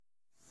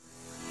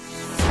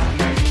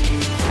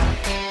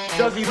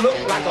Does he look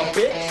like a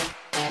bitch?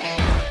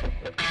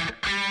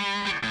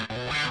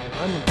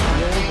 I'm gonna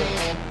blow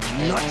the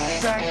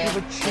nutsack of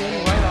a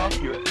chin right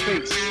off your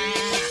face.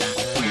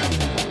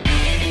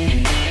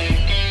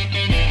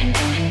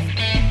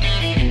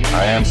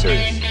 I am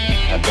serious.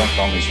 And don't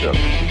call me Shirley.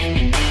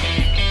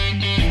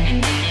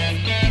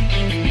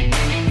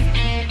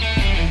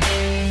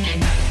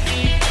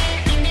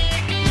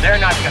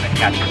 They're not gonna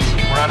catch us.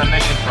 We're on a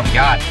mission from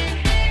God.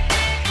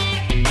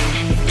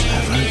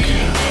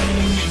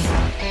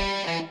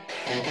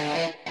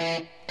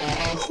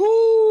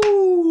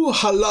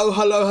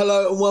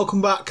 Hello, and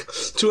welcome back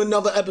to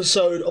another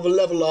episode of A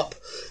Level Up,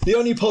 the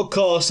only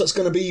podcast that's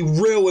going to be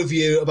real with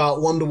you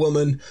about Wonder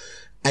Woman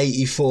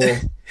 84.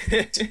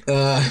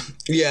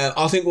 Yeah,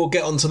 I think we'll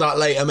get onto that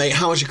later, mate.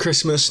 How was your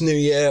Christmas, New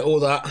Year, all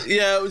that?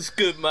 Yeah, it was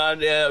good,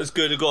 man. Yeah, it was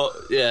good. I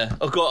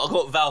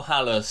got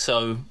Valhalla,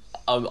 so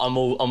I'm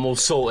all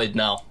sorted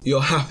now.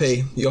 You're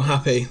happy.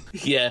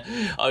 Yeah,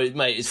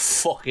 mate,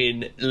 it's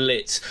fucking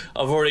lit.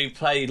 I've already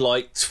played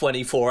like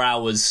 24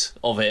 hours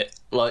of it.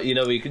 Like, you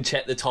know, you can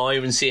check the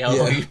time and see how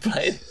long you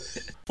played.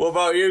 What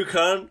about you,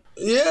 Khan?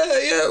 Yeah,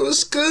 it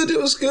was good. It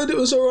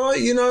was alright,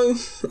 you know.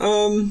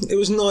 It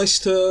was nice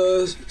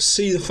to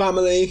see the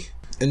family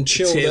and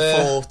chill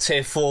there.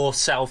 Tier 4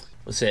 South,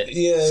 was it?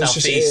 Yeah,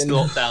 Southeast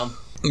lockdown.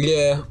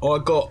 Yeah, I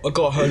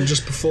got home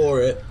just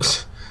before it,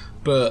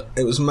 but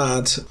it was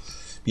mad.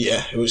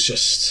 Yeah, it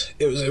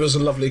was a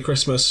lovely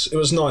Christmas. It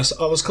was nice.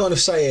 I was kind of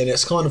saying,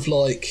 it's kind of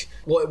like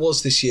what it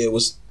was this year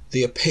was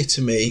the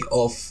epitome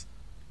of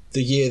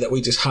the year that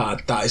we just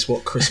had. That is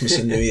what Christmas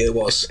and New Year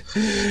was.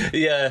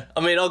 Yeah, I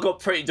mean, I got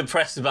pretty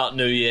depressed about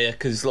New Year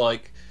because,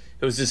 like,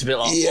 it was just a bit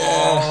like,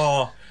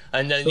 yeah.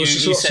 And then you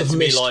said to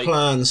me, like,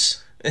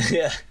 plans.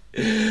 Yeah,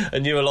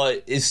 and you were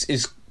like, it's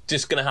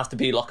just going to have to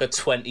be like a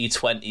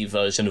 2020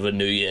 version of a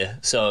New Year.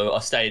 So I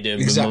stayed in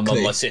with my mum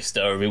and my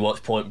sister and we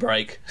watched Point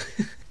Break.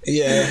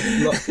 Yeah,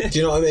 like, do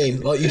you know what I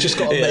mean? Like, you just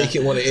got to make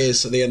it what it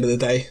is at the end of the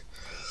day.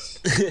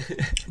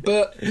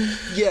 But,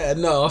 yeah,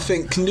 no, I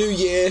think New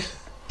Year,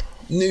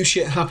 new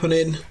shit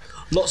happening,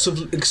 lots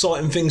of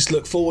exciting things to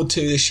look forward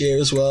to this year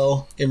as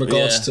well, in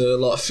regards to,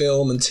 like,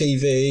 film and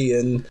TV.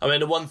 And I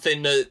mean, the one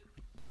thing that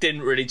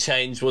didn't really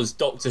change was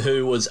Doctor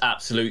Who was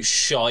absolute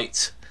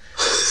shite.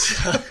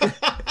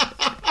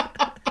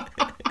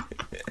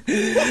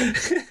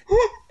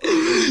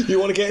 You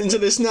want to get into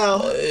this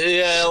now?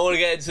 Yeah, I want to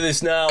get into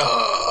this now.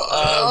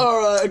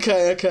 Alright,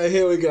 okay,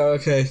 here we go,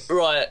 okay.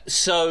 Right,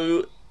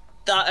 so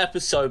that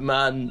episode,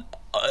 man,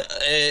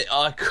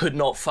 I could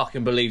not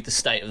fucking believe the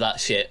state of that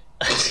shit.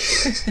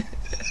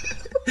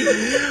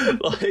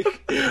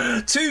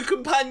 Like, 2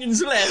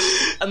 companions left,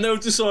 and they were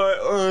just like,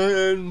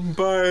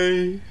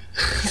 bye.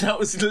 That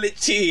was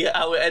literally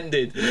how it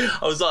ended.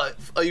 I was like,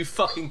 are you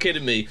fucking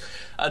kidding me?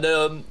 And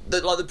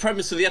the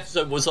premise of the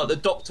episode was like the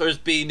Doctor has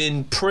been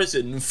in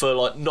prison for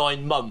like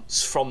 9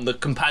 months from the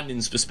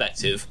companions'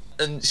 perspective,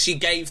 and she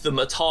gave them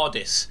a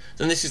TARDIS.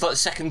 And this is like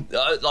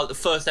the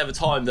first ever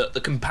time that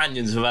the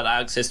companions have had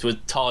access to a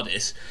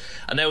TARDIS.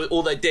 And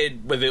all they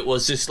did with it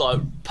was just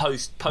like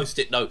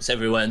post-it notes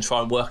everywhere and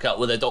try and work out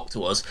where their Doctor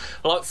was.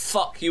 Like,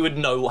 fuck, you would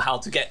know how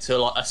to get to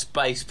like a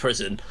space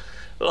prison.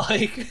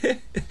 Like,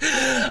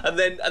 and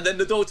then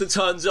the Doctor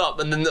turns up,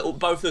 and then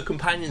both the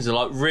companions are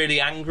like really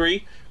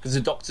angry because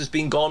the Doctor's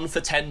been gone for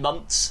 10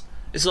 months.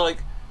 It's like,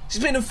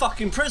 she's been in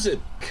fucking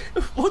prison.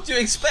 What do you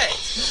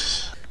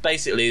expect?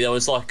 Basically, there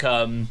was like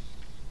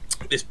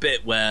this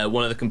bit where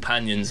one of the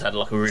companions had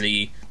like a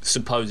really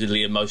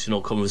supposedly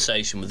emotional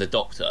conversation with the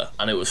Doctor,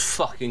 and it was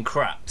fucking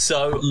crap.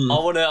 So I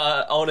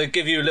wanna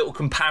give you a little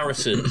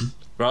comparison,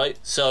 right?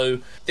 So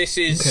this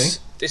is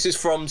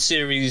from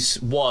series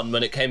 1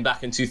 when it came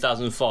back in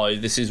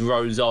 2005. This is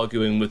Rose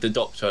arguing with the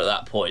Doctor at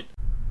that point.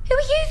 Who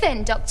are you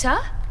then, Doctor?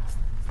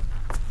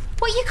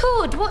 What are you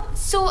called? What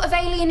sort of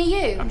alien are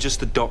you? I'm just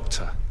the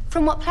Doctor.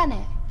 From what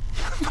planet?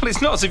 Well, it's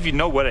not as if you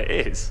know what it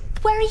is.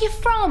 Where are you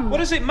from? What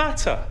does it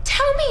matter?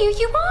 Tell me who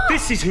you are.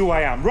 This is who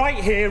I am,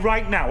 right here,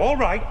 right now, all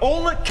right?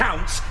 All that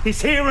counts is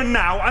here and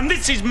now, and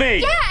this is me.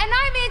 Yeah, and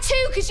I'm here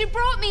too, because you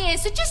brought me here,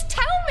 so just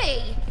tell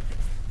me.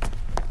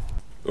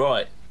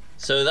 Right.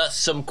 So that's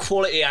some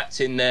quality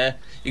acting there.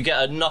 You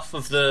get enough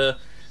of the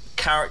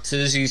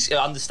characters, you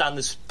understand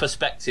this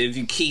perspective,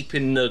 you keep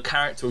in the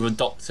character of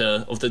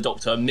the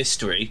Doctor a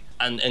mystery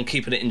and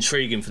keeping it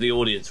intriguing for the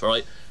audience,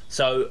 right?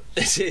 So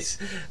this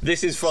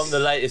is from the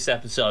latest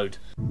episode.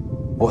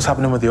 What's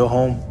happening with your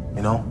home,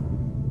 you know?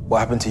 What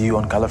happened to you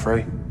on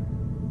Gallifrey?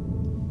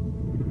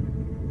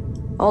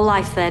 All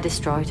life there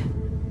destroyed.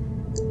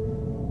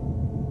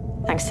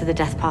 Thanks to the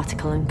death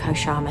particle and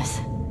Koshamus.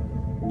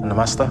 And the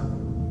Master?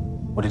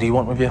 What did he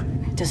want with you?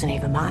 It doesn't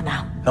even matter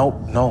now.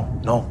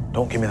 No,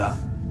 don't give me that.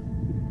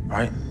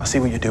 Right? I see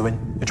what you're doing.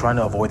 You're trying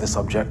to avoid the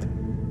subject.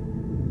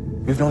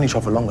 We've known each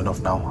other long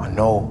enough now. I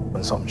know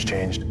when something's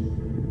changed.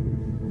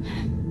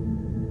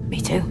 Me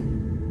too.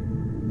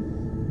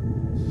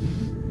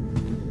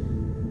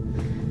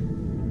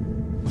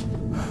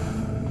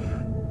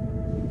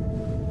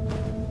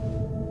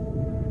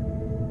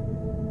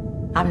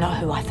 I'm not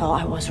who I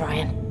thought I was,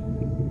 Ryan.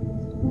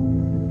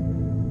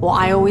 what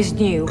I always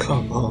knew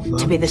Come on, man.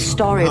 to be the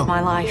story Come of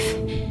my life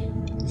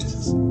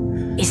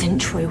isn't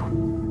true.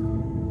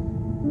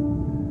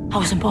 I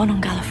wasn't born on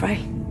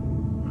Gallifrey.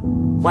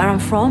 Where I'm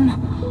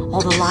from,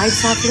 all the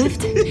lives I've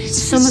lived,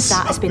 some of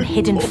that has been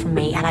hidden from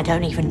me, and I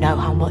don't even know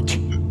how much.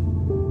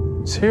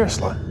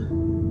 Seriously?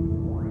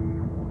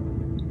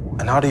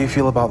 And how do you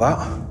feel about that?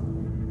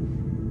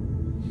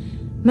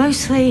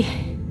 Mostly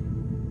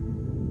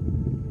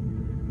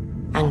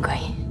angry.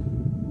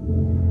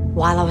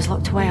 While I was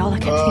locked away, all I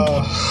kept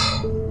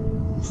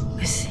thinking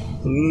was,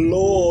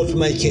 Lord,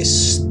 make it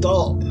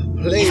stop,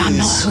 please. if I'm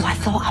not who I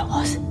thought I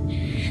was,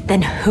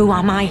 then who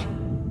am I?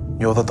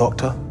 You're the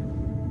Doctor?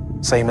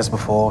 Same as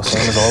before,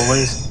 same as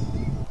always?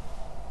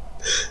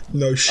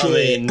 No shit. I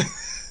mean,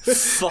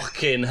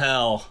 fucking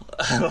hell.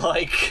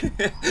 Like,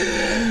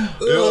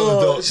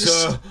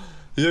 Doctor,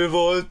 you've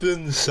always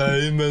been the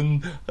same,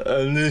 and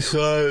it's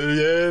like,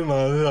 yeah,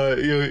 man, like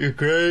you're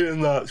great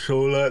and that.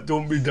 So like,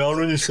 don't be down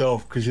on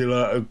yourself because you're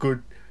like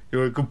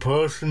you're a good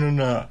person and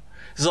that.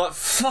 it's like,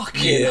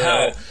 fucking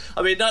hell.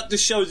 I mean, that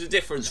just shows the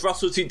difference.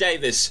 Russell T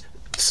Davies,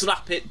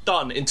 slap it,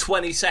 done in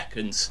 20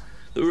 seconds.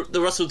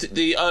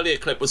 The earlier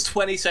clip was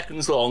 20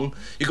 seconds long.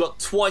 You got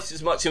twice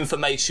as much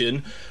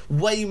information,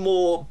 way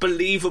more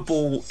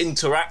believable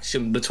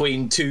interaction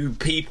between two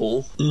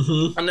people,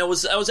 and there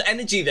was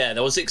energy there.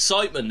 There was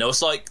excitement. There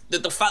was like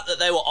the fact that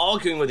they were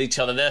arguing with each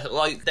other.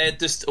 They're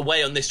just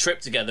away on this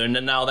trip together, and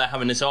then now they're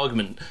having this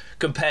argument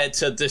compared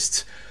to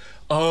just,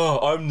 oh,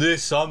 I'm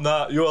this, I'm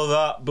that, you're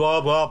that,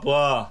 blah blah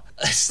blah.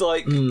 It's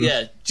like,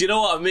 yeah. Do you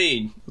know what I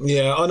mean?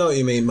 Yeah, I know what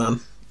you mean, man.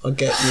 I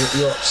get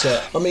you. You're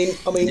upset. I mean,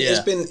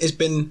 Yeah. it's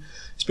been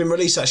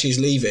released that she's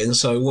leaving.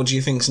 So, what do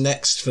you think's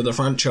next for the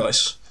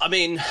franchise? I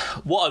mean,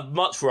 what I'd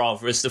much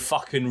rather is the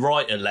fucking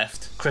writer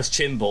left, Chris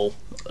Chibnall.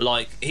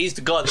 Like, he's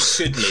the guy that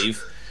should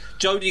leave.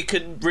 Jodie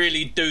can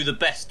really do the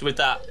best with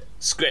that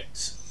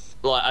script,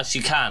 like, as she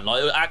can.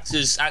 Like,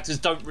 actors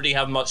don't really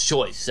have much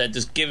choice. They're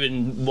just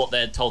given what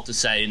they're told to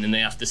say, and then they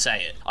have to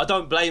say it. I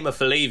don't blame her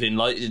for leaving.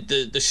 Like,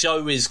 the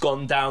show has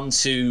gone down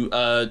to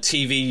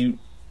TV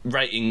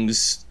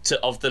ratings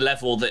of the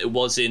level that it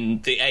was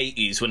in the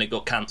 80s when it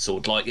got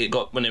cancelled. Like,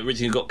 when it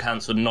originally got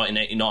cancelled in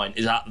 1989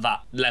 is at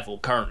that level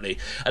currently,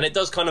 and it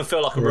does kind of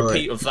feel like a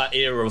repeat of that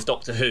era of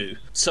Doctor Who.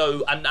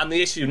 So and the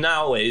issue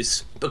now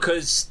is,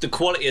 because the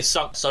quality has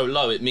sunk so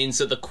low, it means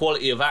that the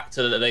quality of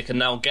actor that they can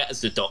now get as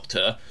the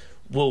Doctor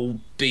will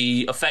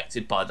be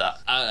affected by that.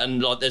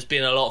 And like, there's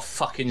been a lot of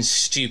fucking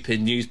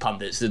stupid news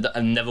pundits that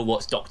have never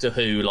watched Doctor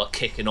Who, like,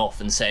 kicking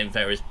off and saying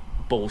various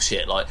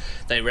bullshit. Like,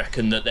 they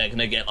reckon that they're going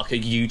to get like a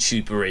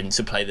YouTuber in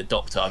to play the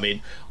Doctor. I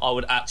mean, I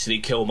would actually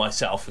kill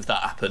myself if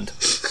that happened.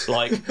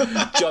 Like,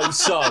 Joe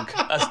Sugg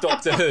as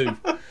Doctor Who.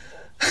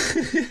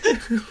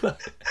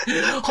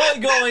 Hi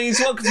guys,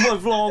 welcome to my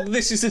vlog.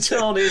 This is the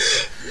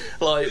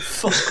TARDIS. Like,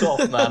 fuck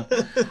off, man.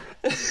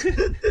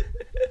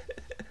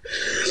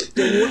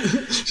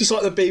 Just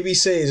like the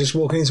BBC is just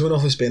walking into an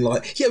office being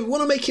like, yeah, we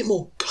want to make it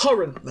more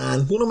current,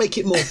 man. We want to make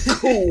it more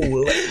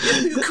cool.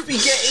 Who could we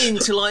get in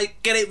to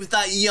like get it with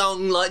that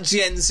young like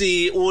Gen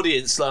Z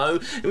audience though?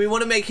 And we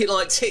want to make it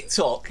like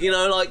TikTok, you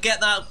know, like get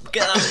that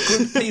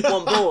group of people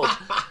on board.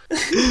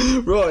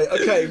 Right,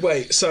 okay,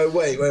 wait. So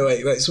wait.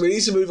 So we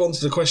need to move on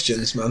to the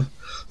questions, man.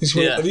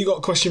 Yeah. Have you got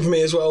a question for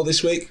me as well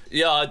this week?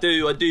 Yeah, I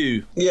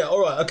do. Yeah,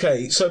 alright,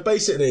 okay. So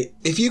basically,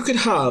 if you could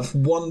have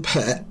one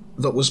pet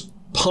that was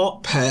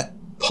part pet,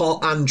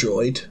 part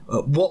android,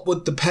 what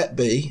would the pet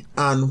be,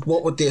 and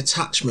what would the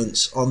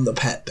attachments on the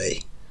pet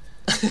be?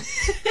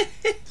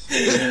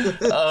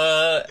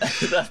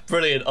 That's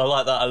brilliant. I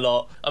like that a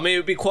lot. I mean, it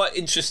would be quite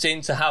interesting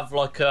to have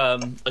like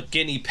a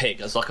guinea pig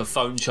as like a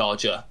phone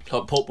charger,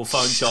 like a portable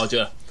phone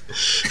charger.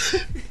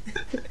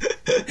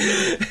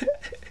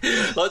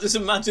 Like, just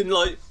imagine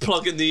like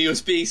plugging the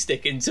USB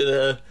stick into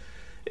the.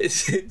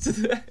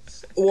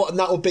 What, and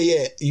that would be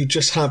it? You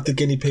just have the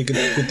guinea pig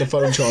with the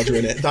phone charger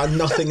in it. That,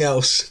 nothing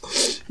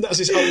else. That's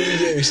its only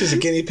use. Is a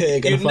guinea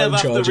pig and a phone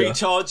charger. You'd never have to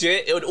recharge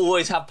it. It would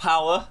always have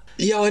power.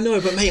 Yeah, I know,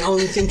 but mate, I'm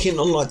thinking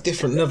on like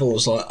different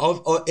levels. Like,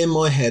 in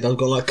my head, I've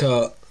got like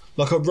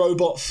a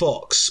robot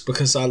fox,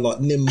 because they're like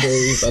nimble.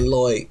 They're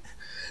like,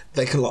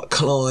 they can like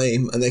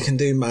climb and they can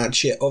do mad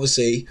shit.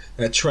 Obviously,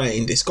 they're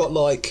trained. It's got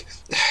like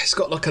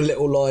a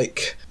little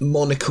like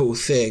monocle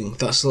thing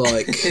that's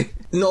like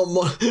not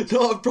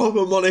a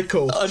proper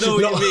monocle. I know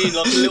what you mean,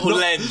 like a little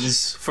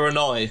lens for an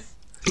eye.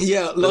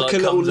 Yeah, like a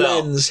little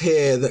lens out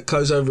here that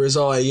goes over his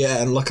eye,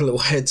 yeah, and like a little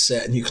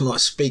headset, and you can like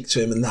speak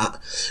to him and that.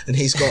 And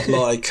he's got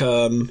like,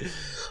 I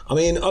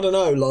mean, I don't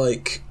know,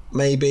 like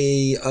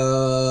maybe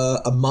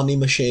a money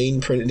machine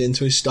printed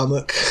into his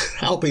stomach.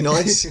 That'll be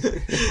nice.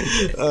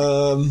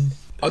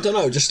 I don't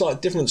know, just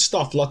like different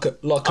stuff, like a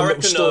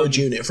little storage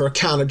unit for a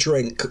can of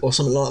drink or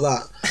something like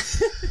that.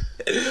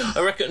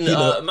 I reckon,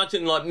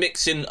 imagine like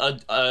mixing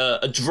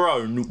a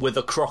drone with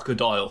a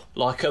crocodile,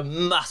 like a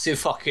massive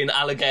fucking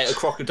alligator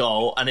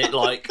crocodile, and it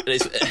like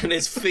and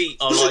his feet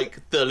are like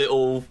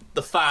the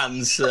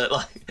fans that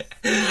like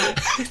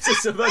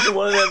just imagine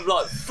one of them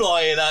like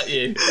flying at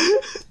you.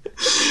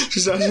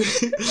 Just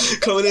actually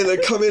coming in, they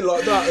come in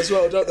like that as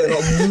well, don't they?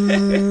 Like,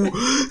 woo,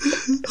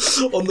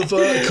 on the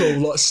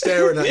vertical, like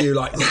staring at you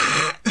like,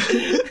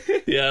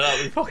 Yeah,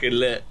 that'd be fucking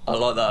lit. I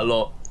like that a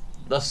lot.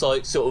 That's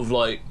like sort of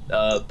like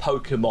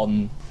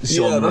Pokemon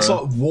genre. Yeah, that's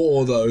like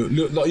war though.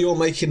 Look, like you're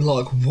making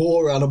like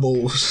war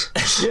animals,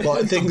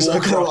 like things that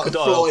are gonna like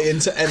fly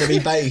into enemy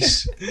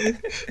base.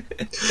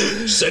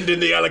 Send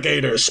in the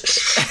alligators.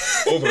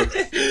 Over.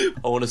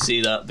 I want to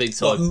see that big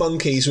time. Like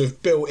monkeys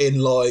with built-in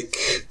like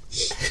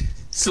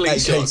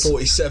Slingshots.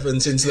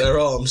 AK-47s into their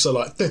arms, so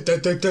like.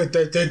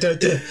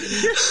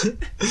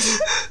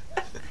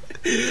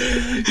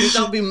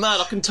 That'd be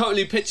mad. I can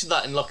totally picture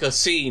that in like a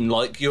scene.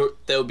 Like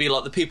there would be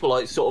like the people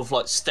like sort of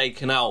like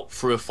staking out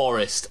through a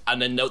forest,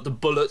 and then the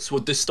bullets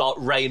would just start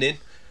raining,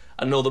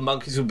 and all the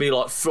monkeys would be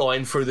like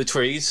flying through the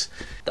trees.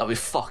 That'd be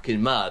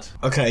fucking mad.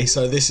 Okay,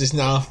 so this is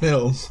now a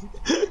film.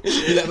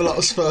 Level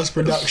Up's first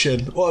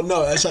production. Well,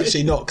 no, it's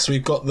actually not, because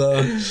we've got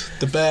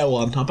the bear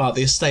one about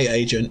the estate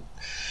agent.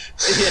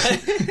 Yeah.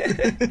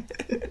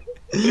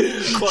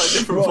 Quite a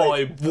different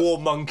vibe. War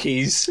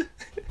monkeys.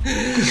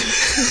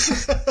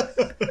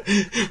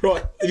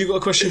 Right, have you got a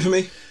question for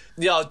me?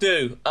 Yeah, I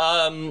do.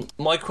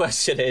 My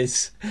question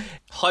is,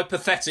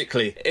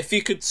 hypothetically, if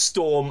you could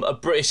storm a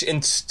British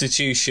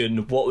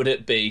institution, what would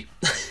it be?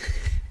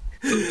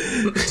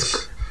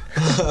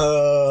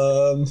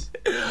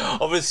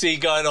 Obviously,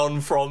 going on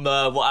from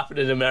what happened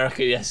in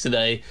America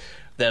yesterday,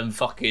 them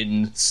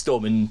fucking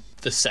storming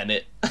the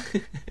Senate.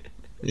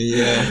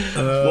 Yeah.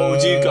 What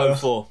would you go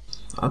for?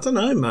 I don't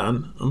know,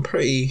 man. I'm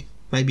pretty...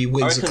 Maybe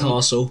Windsor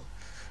Castle.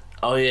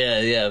 Oh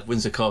yeah,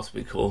 Windsor Castle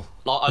would be cool.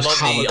 I like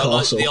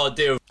the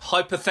idea of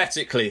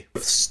hypothetically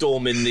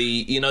storming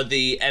the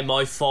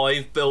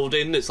MI5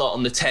 building that's like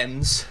on the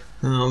Thames.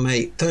 Oh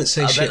mate, don't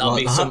say shit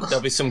like that.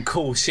 There'll be some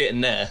cool shit in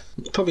there.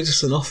 It's probably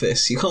just an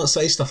office. You can't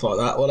say stuff like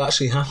that. What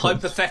actually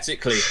happened?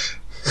 Hypothetically.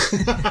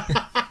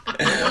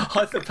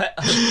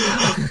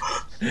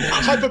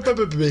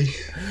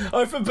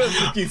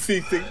 Hypothetically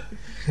speaking.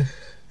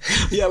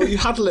 Yeah, well, you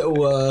had a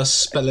little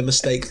spelling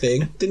mistake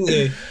thing, didn't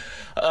you?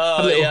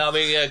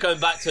 Going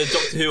back to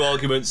Doctor Who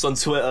arguments on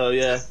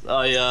Twitter,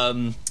 I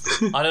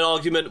had an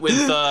argument with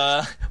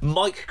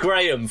Mike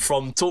Graham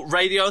from Talk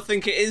Radio, I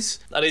think it is,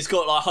 and he's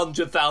got like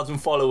 100,000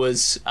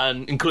 followers,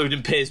 and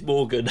including Piers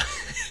Morgan.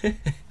 There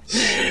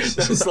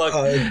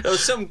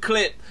was some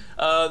clip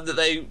that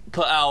they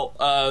put out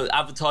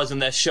advertising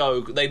their show.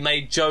 They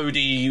made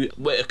Jodie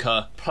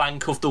Whittaker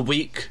Plank of the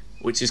Week,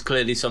 which is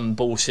clearly some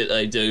bullshit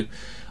they do.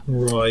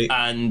 Right,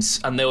 and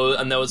there were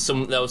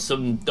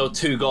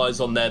two guys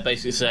on there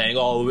basically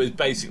saying,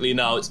 basically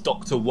now it's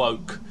Dr.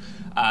 Woke,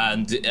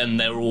 and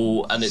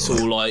it's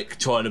all like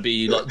trying to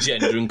be like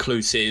gender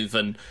inclusive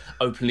and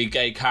openly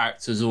gay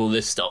characters, all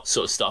this sort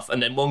of stuff.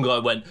 And then one guy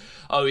went,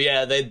 oh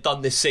yeah, they've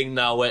done this thing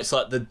now where it's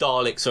like the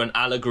Daleks are an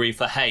allegory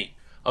for hate.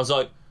 I was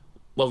like,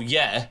 well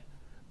yeah,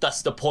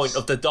 that's the point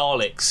of the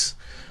Daleks.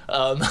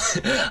 And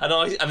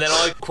then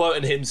I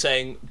quoted him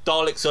saying,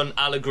 Daleks are an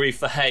allegory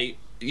for hate.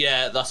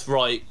 Yeah, that's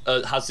right.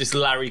 Has this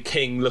Larry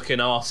King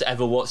looking ass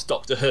ever watched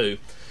Doctor Who?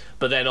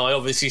 But then I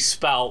obviously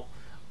spelt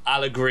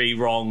allegory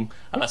wrong,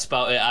 and I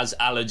spelt it as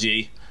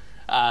allergy.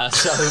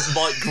 So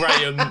Mike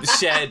Graham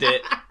shared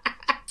it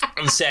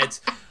and said,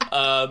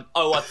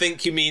 I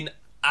think you mean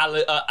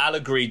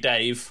allegory,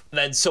 Dave. And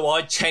then so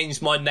I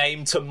changed my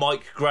name to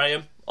Mike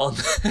Graham on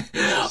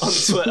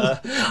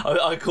Twitter.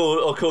 I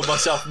called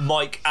myself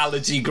Mike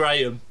Allergy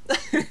Graham.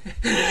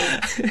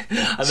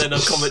 And then I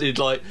commented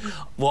like,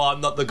 well,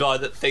 I'm not the guy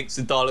that thinks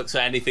the Daleks are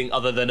anything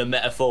other than a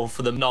metaphor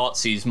for the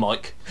Nazis,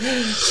 Mike.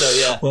 So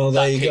yeah, well,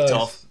 there that you kicked go.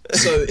 off.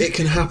 So it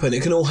can happen.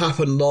 It can all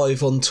happen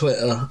live on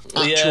Twitter.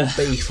 Actual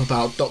beef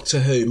about Doctor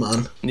Who,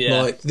 man.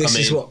 Yeah, like this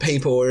is what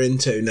people are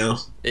into now.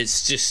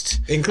 It's just,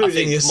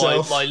 including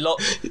yourself. My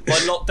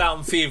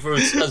lockdown fever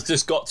has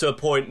just got to a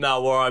point now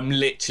where I'm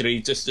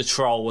literally just a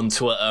troll on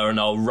Twitter, and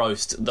I'll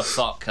roast the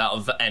fuck out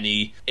of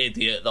any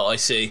idiot that I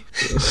see.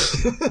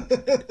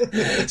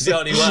 It's the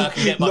only way I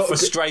can get my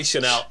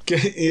frustration out.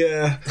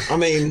 Yeah, I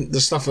mean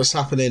the stuff that's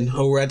happening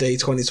already.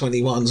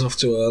 2021's off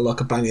to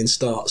a banging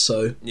start.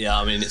 So yeah,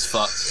 I mean it's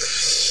fucked.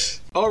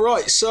 All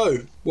right, so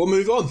we'll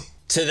move on.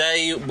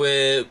 Today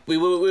we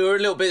were a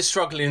little bit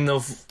struggling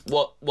of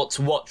what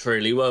to watch,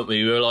 really, weren't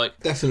we? We were like,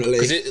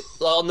 definitely, because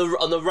on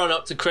the run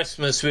up to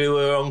Christmas we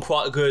were on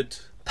quite a good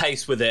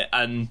pace with it,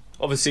 and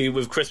obviously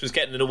with Christmas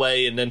getting in the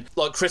way, and then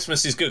like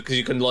Christmas is good because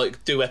you can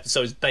like do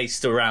episodes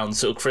based around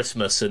sort of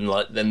Christmas, and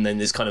like then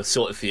it's kind of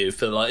sorted for you.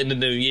 For like in the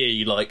new year,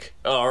 you like,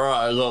 all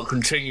right, I gotta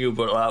continue,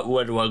 but like,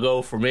 where do I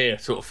go from here,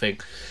 sort of thing.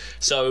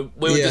 So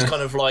we were just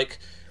kind of like,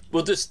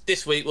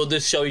 this week we'll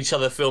just show each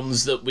other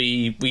films that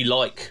we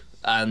like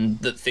and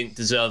that think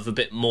deserve a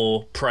bit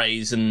more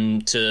praise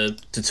and to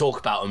talk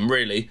about them,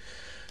 really.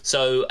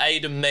 So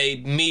Aidan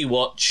made me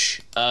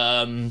watch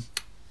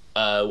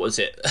what was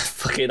it?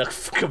 Fucking, I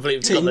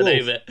completely forgot the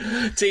name of it.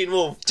 Teen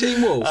Wolf.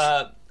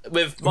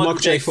 With Michael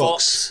J.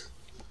 Fox.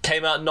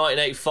 Came out in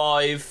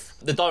 1985.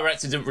 The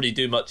director didn't really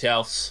do much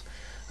else.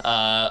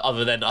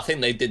 Other than, I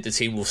think they did the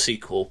Teen Wolf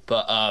sequel.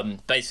 But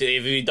basically,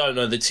 if you don't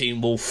know the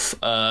Teen Wolf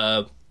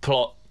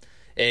plot,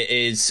 it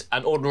is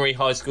an ordinary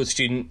high school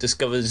student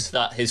discovers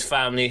that his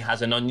family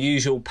has an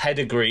unusual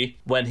pedigree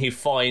when he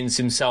finds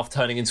himself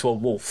turning into a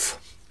wolf.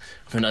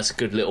 I think that's a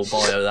good little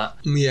bio, that.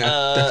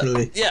 Yeah,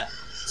 definitely. Yeah.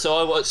 So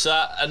I watched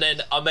that, and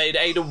then I made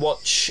Aidan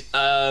watch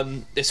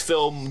this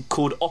film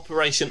called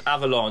Operation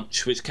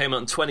Avalanche, which came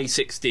out in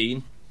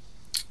 2016.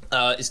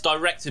 It's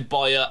directed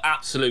by an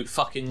absolute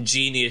fucking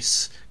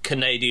genius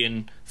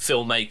Canadian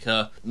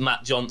filmmaker,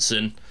 Matt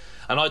Johnson.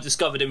 And I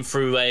discovered him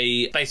through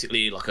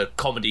basically like a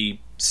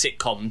comedy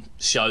sitcom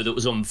show that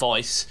was on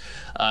Vice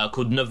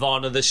called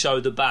Nirvana, the Show,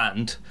 the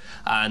Band.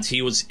 And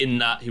he was in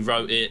that, he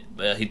wrote it,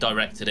 he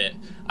directed it,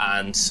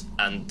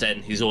 and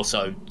then he's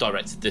also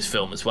directed this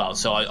film as well.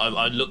 So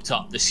I looked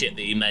up the shit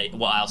that he made,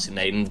 what else he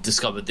made, and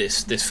discovered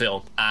this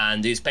film.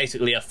 And it's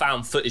basically a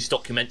found footage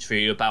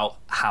documentary about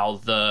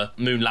how the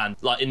moon land,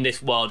 like in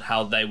this world,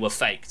 how they were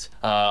faked.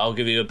 I'll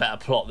give you a better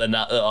plot than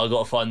that I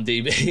got to find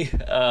DB.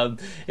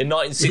 In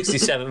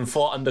 1967,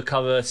 4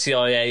 undercover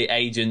CIA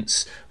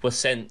agents were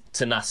sent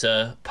to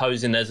NASA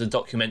posing as a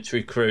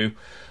documentary crew.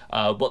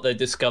 What they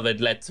discovered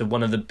led to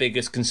one of the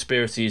biggest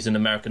conspiracies in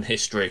American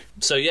history.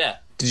 So yeah,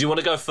 did you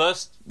want to go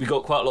first? We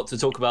got quite a lot to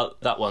talk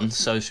about that one,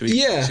 so should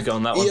we go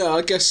on that one? Yeah,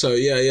 I guess so.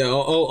 Yeah.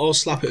 I'll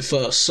slap it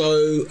first.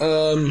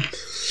 So,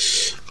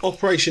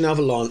 Operation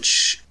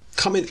Avalanche.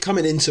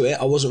 Coming into it,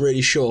 I wasn't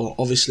really sure.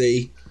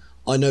 Obviously,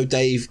 I know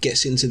Dave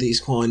gets into these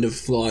kind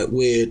of like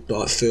weird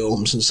like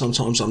films, and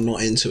sometimes I'm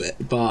not into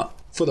it. But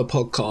for the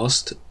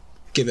podcast,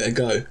 give it a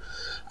go.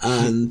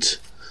 And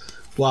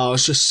wow, I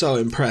was just so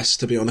impressed,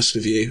 to be honest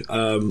with you.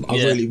 I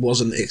really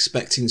wasn't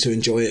expecting to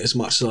enjoy it as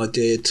much as I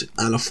did,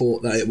 and I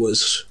thought that it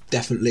was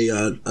definitely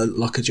a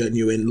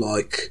genuine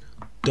like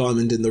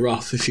diamond in the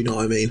rough, if you know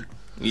what I mean.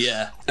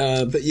 Yeah.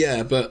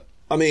 But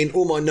I mean,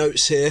 all my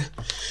notes here,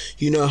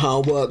 you know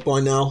how I work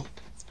by now.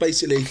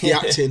 Basically, the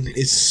acting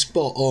is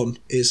spot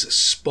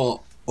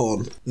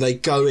on. They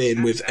go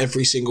in with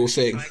every single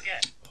thing.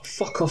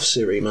 Fuck off,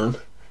 Siri, man.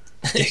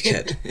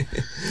 Dickhead.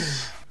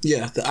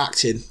 Yeah, the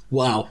acting,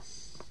 wow.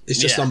 It's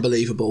just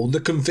unbelievable. The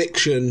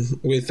conviction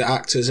with the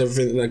actors,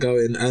 everything they're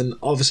going, and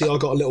obviously I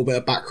got a little bit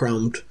of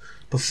background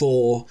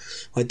before.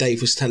 Like Dave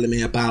was telling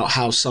me about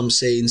how some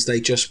scenes they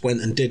just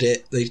went and did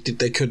it.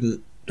 They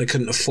couldn't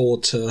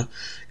afford to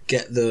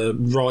get the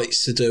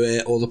rights to do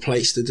it or the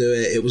place to do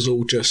it. It was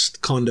all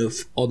just kind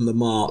of on the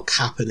mark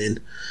happening,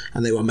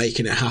 and they were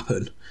making it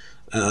happen.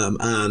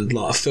 And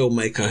like a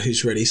filmmaker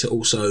who's ready to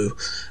also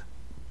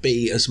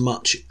be as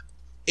much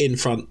in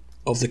front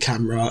of the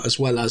camera as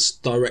well as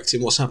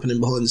directing what's happening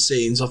behind the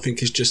scenes, I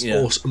think is just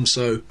awesome.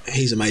 So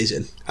he's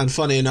amazing. And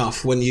funny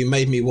enough, when you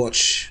made me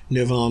watch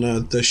Nirvana,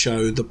 the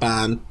show, the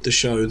band, the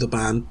show, the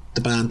band,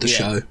 the band, the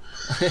show,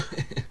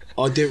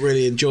 I didn't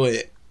really enjoy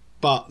it.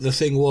 But the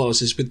thing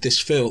is with this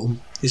film,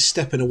 is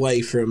stepping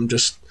away from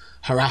just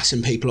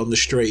harassing people on the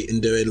street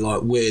and doing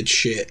like weird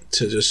shit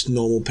to just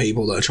normal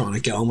people that are trying to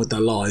get on with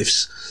their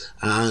lives.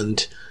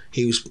 And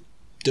he was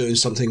doing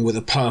something with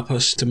a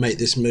purpose to make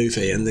this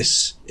movie, and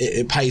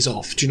it pays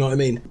off. Do you know what I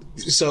mean?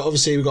 So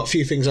obviously we've got a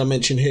few things I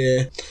mentioned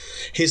here.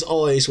 His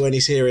eyes when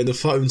he's hearing the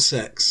phone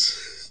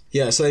sex.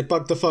 Yeah, so they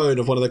bugged the phone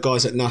of one of the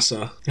guys at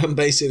NASA, and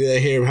basically they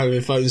hear him having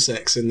phone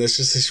sex, and there's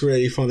just this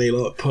really funny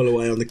like pull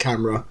away on the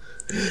camera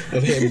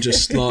of him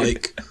just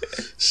like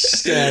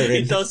staring.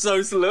 He does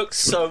those looks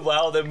so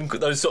well,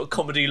 those sort of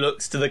comedy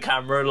looks to the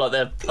camera, like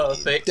they're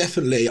perfect.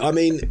 Definitely. I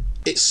mean,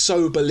 it's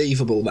so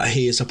believable that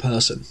he is a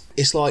person.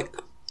 It's like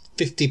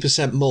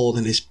 50% more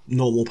than his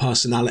normal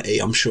personality,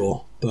 I'm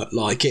sure, but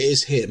like it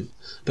is him,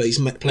 but he's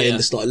playing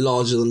this like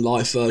larger than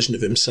life version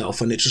of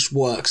himself, and it just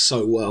works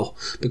so well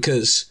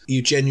because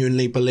you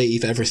genuinely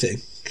believe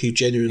everything. You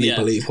genuinely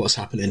believe what's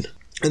happening.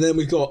 And then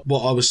we've got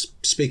what I was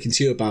speaking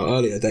to you about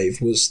earlier,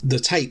 Dave, was the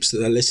tapes that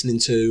they're listening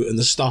to and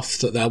the stuff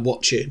that they're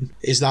watching.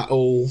 Is that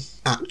all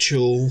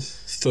actual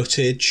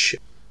footage?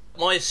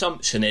 My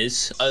assumption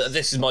is,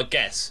 this is my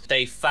guess,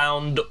 they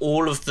found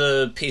all of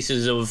the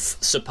pieces of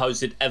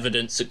supposed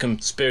evidence that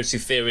conspiracy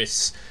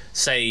theorists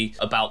say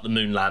about the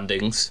moon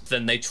landings,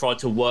 then they tried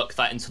to work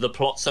that into the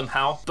plot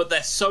somehow. But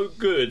they're so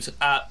good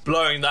at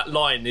blurring that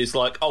line, is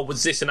like, oh,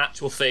 was this an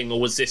actual thing,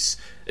 or is this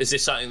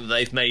something that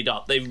they've made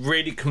up? They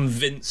really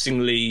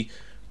convincingly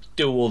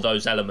do all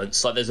those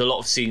elements. Like there's a lot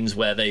of scenes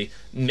where they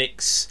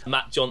mix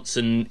Matt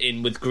Johnson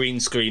in with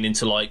green screen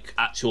into like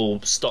actual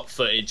stock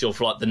footage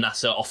of like the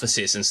NASA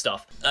offices and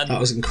stuff. And that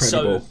was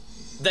incredible. So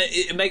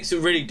it makes it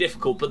really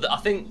difficult, but I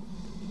think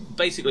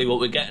basically what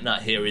we're getting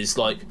at here is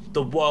like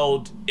the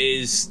world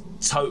is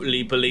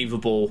totally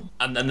believable,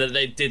 and then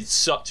they did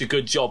such a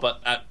good job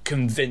at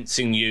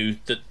convincing you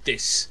that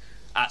this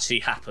actually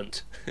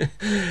happened.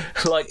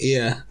 Like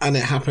and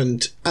it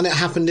happened in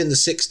the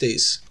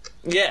 60s.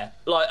 Yeah,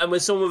 like, and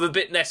with someone with a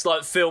bit less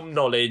like film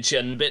knowledge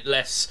and a bit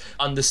less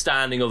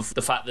understanding of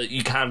the fact that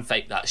you can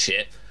fake that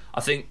shit,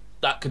 I think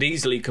that could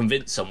easily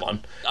convince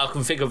someone. I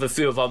can think of a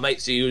few of our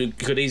mates that you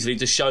could easily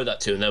just show that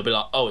to, and they'll be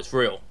like, oh, it's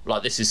real.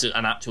 Like, this is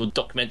an actual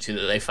documentary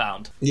that they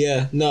found.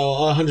 Yeah, no,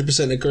 I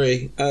 100%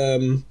 agree.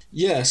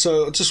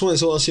 So I just wanted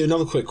to ask you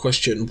another quick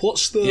question.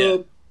 What's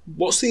the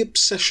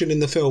obsession in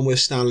the film with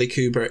Stanley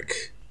Kubrick?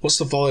 What's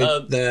the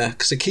vibe there?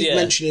 Because they keep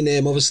mentioning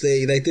him,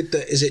 obviously. They did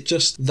that. Is it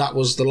just that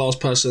was the last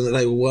person that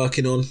they were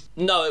working on?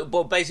 No,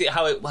 well, basically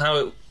how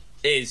it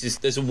is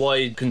there's a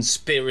wide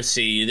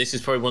conspiracy. This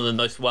is probably one of the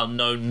most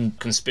well-known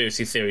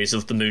conspiracy theories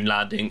of the moon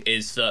landing,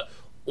 is that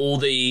all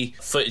the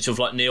footage of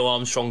like Neil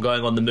Armstrong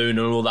going on the moon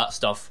and all that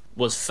stuff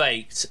was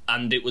faked,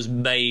 and it was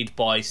made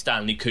by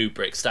Stanley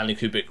Kubrick. Stanley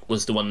Kubrick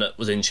was the one that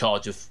was in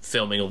charge of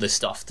filming all this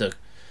stuff to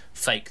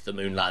fake the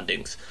moon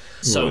landings.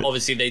 So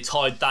obviously they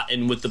tied that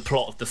in with the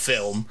plot of the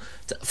film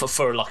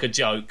for like a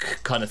joke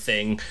kind of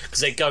thing,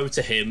 because they go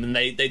to him and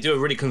they do a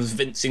really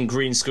convincing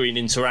green screen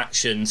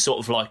interaction, sort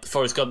of like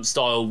Forrest Gump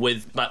style,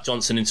 with Matt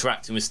Johnson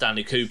interacting with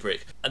Stanley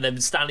Kubrick, and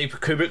then Stanley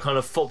Kubrick kind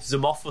of fobs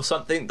him off or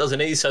something, doesn't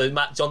he? So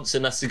Matt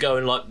Johnson has to go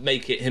and like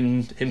make it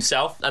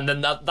himself, and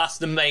then that's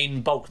the main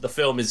bulk of the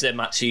film, is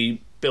them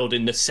actually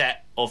building the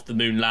set of the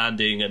moon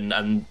landing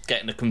and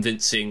getting a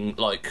convincing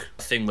like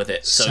thing with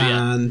it. So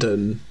sand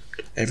and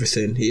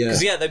everything, because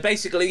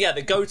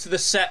they go to the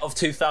set of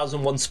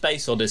 2001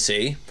 Space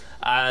Odyssey,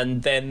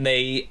 and then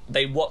they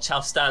watch how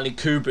Stanley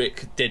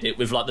Kubrick did it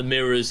with like the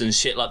mirrors and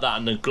shit like that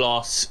and the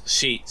glass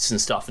sheets and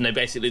stuff, and they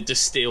basically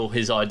just steal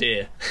his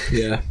idea.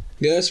 Yeah,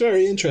 it's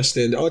very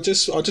interesting. I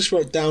just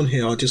wrote down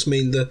here, I just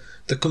mean the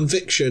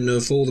conviction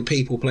of all the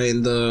people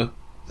playing the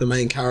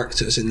main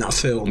characters in that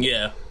film.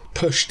 Yeah,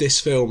 pushed this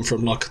film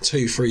from like a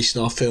 2-3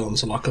 star film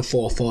to like a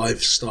 4-5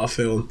 star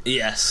film.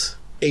 Yes,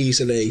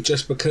 easily,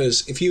 just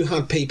because if you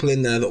had people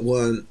in there that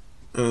weren't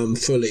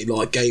fully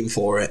like game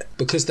for it,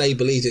 because they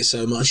believed it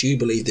so much, you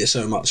believed it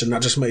so much, and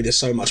that just made it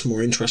so much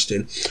more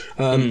interesting.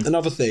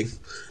 Another thing,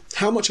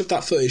 how much of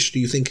that footage do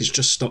you think is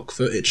just stock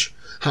footage?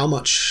 How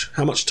much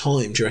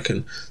time do you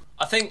reckon?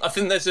 I think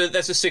there's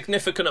a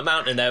significant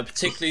amount in there,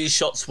 particularly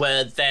shots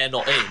where they're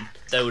not in.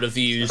 They would have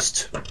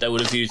used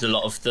a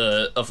lot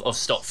of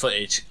stock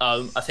footage.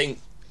 I think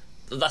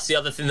that's the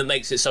other thing that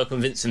makes it so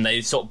convincing.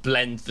 They sort of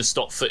blend the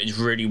stock footage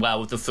really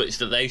well with the footage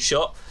that they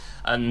shot.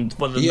 And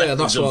one of the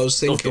methods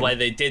of the way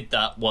they did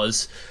that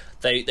was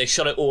they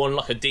shot it all on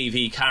like a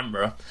DV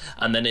camera,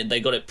 and then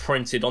they got it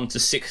printed onto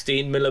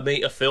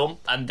 16mm film,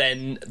 and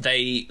then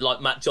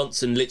Matt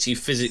Johnson literally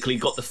physically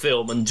got the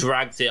film and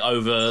dragged it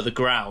over the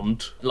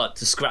ground like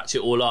to scratch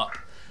it all up.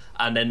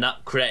 And then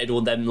that created all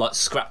them like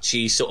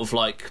scratchy sort of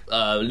like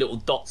little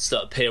dots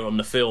that appear on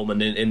the film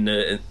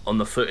and on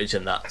the footage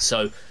and that.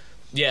 So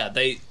yeah,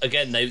 they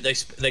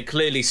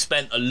clearly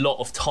spent a lot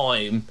of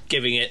time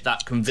giving it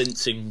that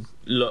convincing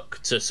look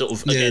to sort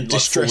of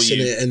distressing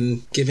it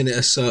and giving it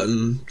a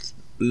certain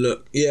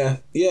look. Yeah,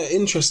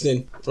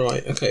 interesting.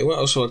 Right, okay, what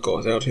else have I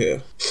got out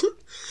here?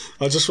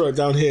 I just wrote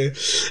down here,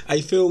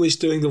 a film is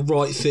doing the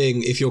right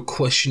thing if you're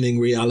questioning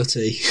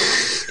reality.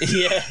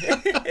 Yeah.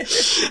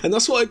 And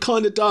that's what it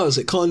kind of does.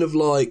 It kind of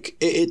like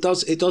it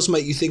does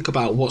make you think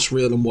about what's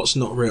real and what's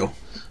not real.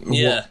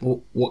 Yeah.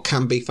 What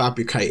can be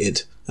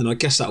fabricated. And I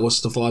guess that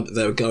was the vibe that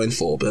they were going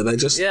for, but they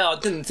just... Yeah, I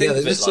didn't think of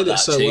it like that,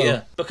 so well.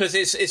 Yeah. Because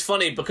it's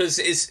funny, because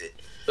it's...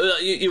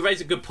 you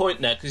raise a good point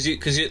there,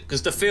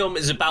 because the film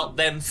is about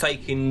them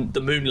faking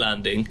the moon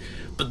landing,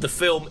 but the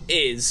film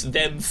is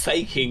them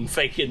faking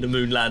the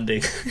moon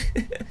landing.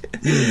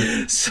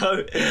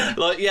 So,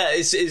 like, yeah,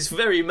 it's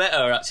very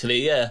meta,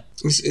 actually, yeah.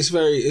 It's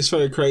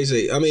very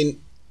crazy. I mean,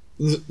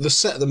 the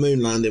set of the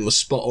moon landing was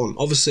spot on.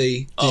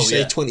 Obviously, did you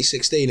say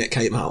 2016 it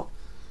came out?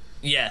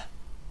 Yeah.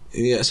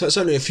 Yeah, so it's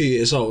only a few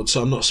years old,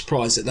 so I'm not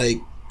surprised that they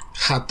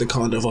had the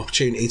kind of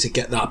opportunity to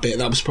get that bit.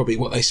 That was probably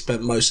what they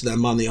spent most of their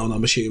money on,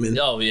 I'm assuming.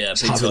 Oh, yeah.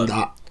 Having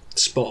that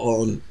spot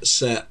on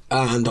set.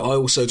 And I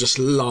also just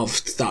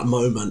loved that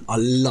moment. I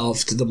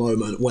loved the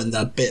moment when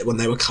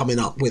they were coming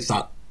up with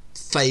that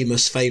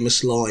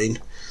famous line.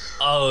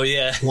 Oh,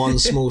 yeah. One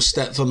small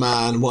step for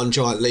man, one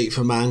giant leap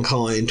for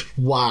mankind.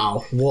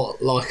 Wow.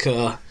 What, like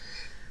a...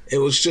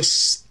 It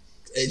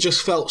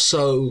just felt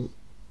so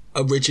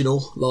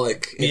original,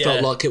 like it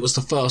felt like it was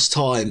the first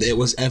time it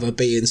was ever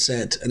being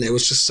said, and it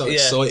was just so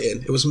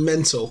exciting. It was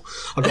mental.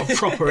 I got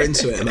proper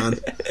into it, man.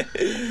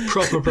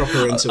 Proper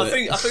into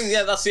it. I think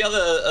that's the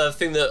other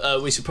thing that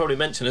we should probably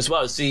mention as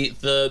well, is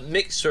the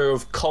mixture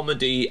of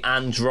comedy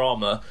and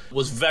drama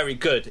was very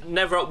good.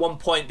 Never at one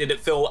point did it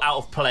feel out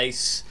of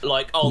place,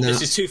 like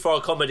this is too far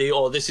a comedy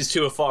or this is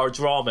too far a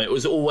drama. It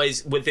was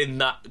always within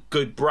that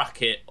good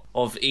bracket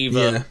of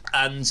either,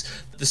 and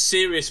the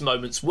serious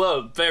moments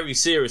were very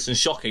serious and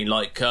shocking,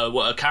 like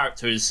what a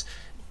character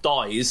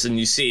dies and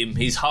you see him,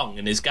 he's hung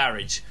in his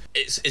garage.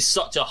 It's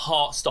such a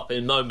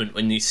heart-stopping moment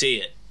when you see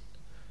it,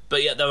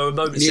 but yet there are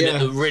moments in it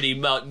that really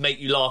make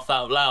you laugh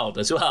out loud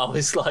as well.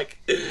 It's like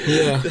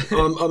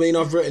I mean,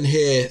 I've written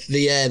here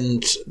the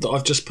end, that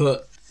I've just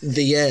put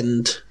the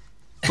end,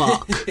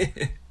 fuck.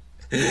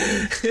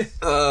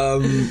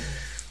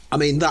 I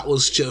mean, that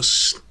was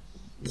just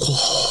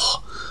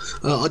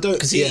I don't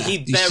because he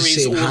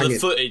buries all the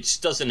footage,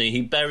 doesn't he?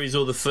 He buries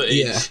all the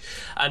footage,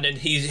 and then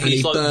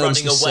he's like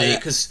running away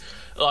because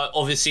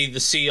obviously the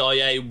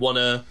CIA want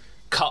to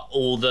cut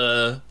all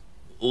the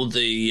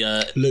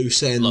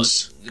loose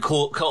ends,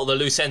 cut all the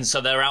loose ends, so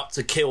they're out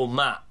to kill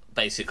Matt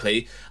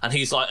basically, and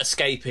he's like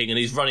escaping and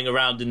he's running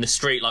around in the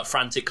street like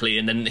frantically,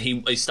 and then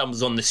he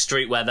stumbles on the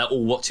street where they're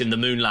all watching the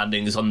moon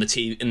landings on the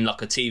TV in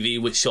like a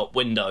TV shop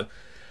window.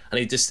 And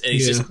he's just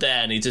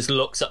there, and he just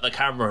looks at the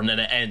camera, and then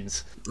it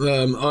ends.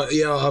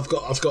 I've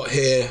got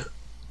here.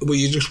 Well,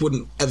 you just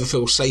wouldn't ever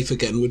feel safe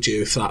again, would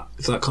you? If that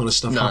kind of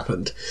stuff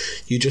happened,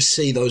 you just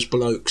see those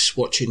blokes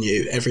watching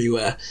you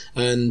everywhere.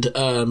 And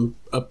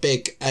a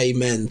big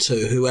amen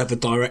to whoever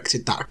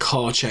directed that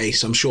car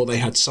chase. I'm sure they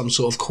had some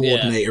sort of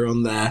coordinator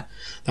on there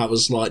that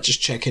was like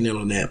just checking in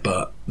on it.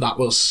 But that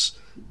was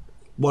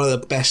one of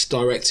the best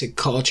directed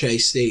car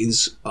chase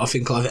scenes I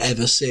think I've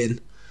ever seen.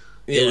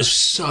 It was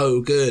so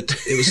good.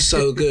 It was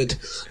so good.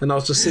 And I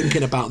was just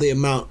thinking about the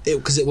amount,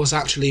 because it was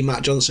actually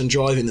Matt Johnson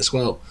driving as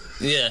well.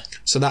 Yeah.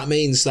 So that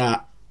means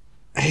that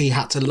he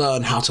had to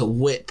learn how to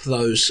whip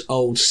those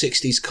old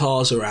 60s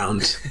cars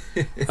around.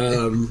 It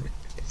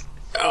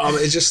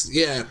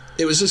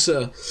was just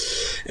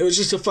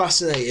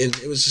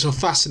a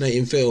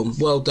fascinating film.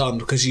 Well done,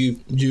 because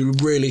you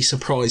really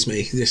surprised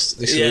me this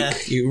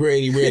week. You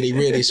really, really,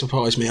 really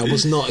surprised me. I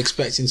was not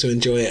expecting to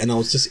enjoy it, and I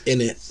was just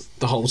in it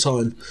the whole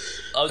time.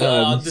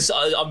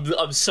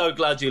 I'm so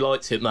glad you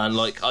liked it, man.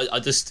 Like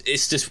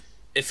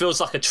it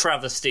feels like a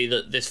travesty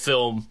that this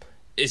film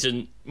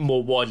isn't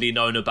more widely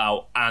known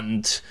about,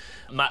 and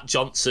Matt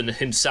Johnson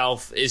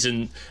himself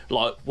isn't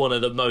like one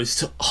of the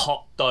most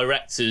hot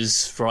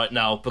directors right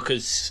now,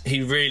 because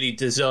he really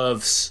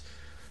deserves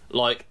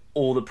like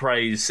all the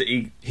praise that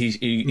he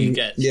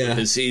gets,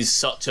 because he's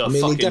such a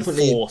fucking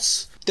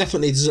force.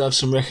 Definitely deserves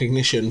some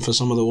recognition for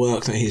some of the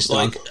work that he's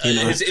done.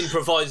 His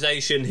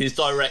improvisation, his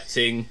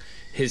directing,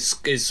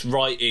 his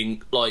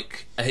writing,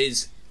 like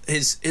his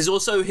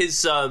also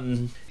he's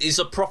a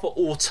proper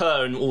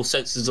auteur in all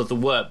senses of the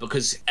word,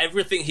 because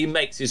everything he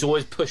makes is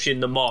always pushing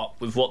the mark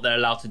with what they're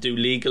allowed to do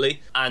legally,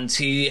 and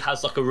he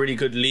has like a really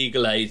good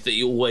legal aid that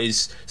he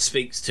always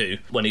speaks to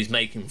when he's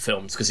making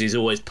films, because he's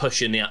always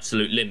pushing the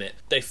absolute limit.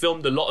 They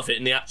filmed a lot of it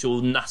in the actual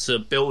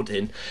NASA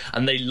building,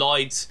 and they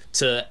lied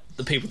to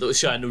the people that were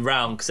showing them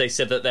around, because they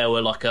said that they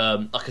were like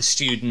a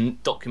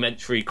student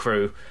documentary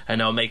crew,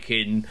 and they were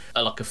making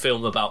like a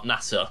film about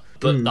NASA,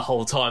 but the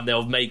whole time they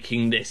were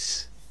making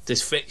this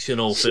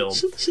fictional film.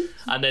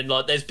 And then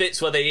like there's bits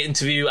where they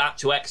interview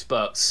actual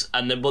experts,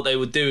 and then what they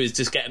would do is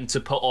just get them to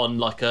put on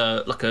like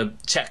a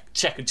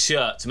checkered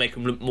shirt to make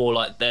them look more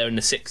like they're in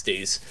the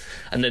 60s,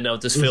 and then they'll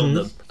just film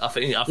them. I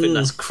think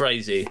that's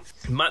crazy.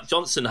 Matt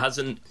Johnson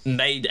hasn't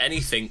made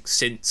anything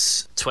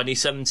since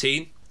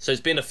 2017. So it's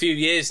been a few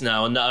years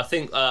now, and I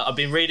think I've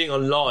been reading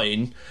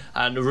online,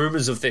 and the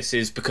rumours of this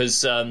is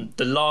because the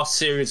last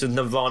series of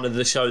Nirvana,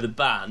 the show, the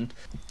band,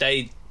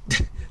 they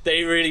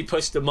really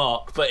pushed the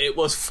mark, but it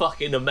was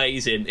fucking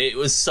amazing. It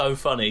was so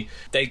funny.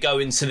 They go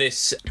into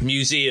this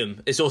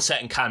museum. It's all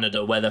set in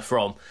Canada, where they're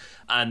from,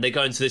 and they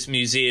go into this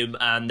museum,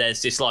 and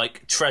there's this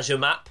like treasure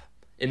map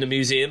in the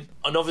museum,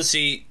 and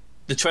obviously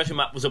the treasure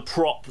map was a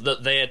prop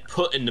that they had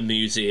put in the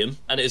museum,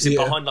 and it was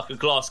behind like a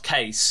glass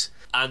case.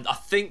 And I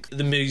think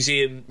the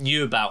museum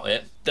knew about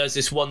it. There's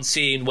this one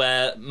scene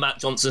where Matt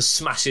Johnson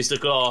smashes the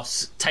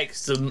glass,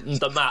 takes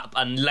the map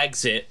and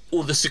legs it.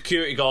 All the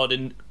security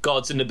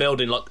guards in the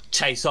building like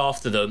chase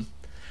after them,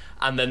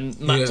 and then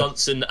Matt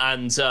Johnson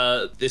and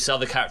this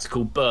other character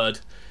called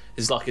Bird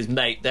is like his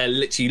mate. They're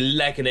literally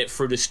legging it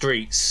through the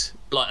streets.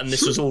 And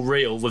this was all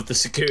real, with the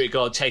security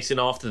guard chasing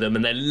after them,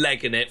 and they're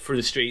legging it through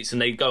the streets,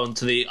 and they go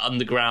onto the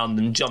underground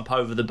and jump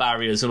over the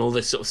barriers and all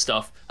this sort of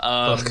stuff.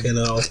 Fucking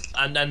hell.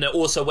 And then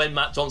also when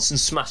Matt Johnson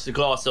smashed the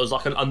glass, there was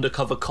like an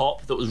undercover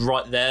cop that was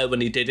right there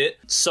when he did it.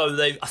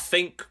 So I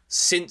think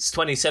since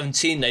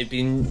 2017 they've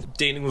been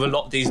dealing with a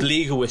lot of these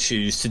legal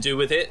issues to do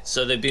with it.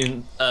 So they've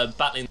been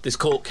battling this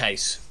court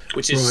case,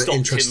 which has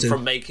stopped him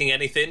from making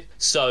anything.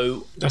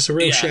 So that's a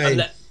real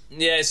shame.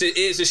 It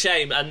is a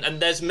shame, and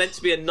there's meant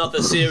to be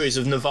another series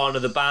of Nirvana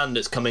the band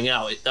that's coming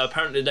out.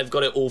 Apparently they've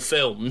got it all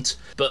filmed,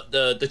 but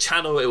the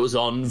channel it was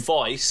on,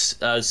 Vice,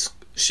 has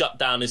shut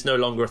down, is no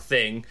longer a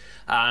thing,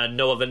 and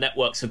no other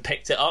networks have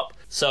picked it up.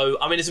 So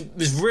I mean,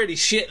 it's really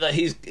shit that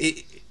he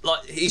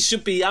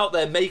should be out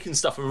there making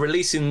stuff and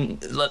releasing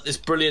like this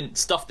brilliant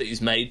stuff that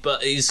he's made,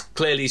 but he's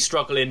clearly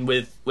struggling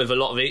with a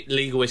lot of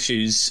legal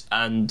issues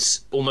and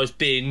almost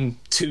being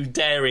too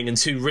daring and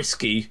too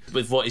risky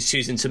with what he's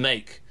choosing to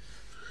make.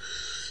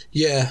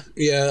 Yeah.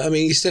 I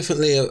mean, he's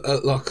definitely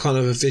a kind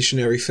of a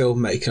visionary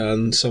filmmaker,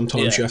 and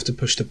sometimes you have to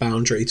push the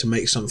boundary to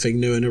make something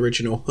new and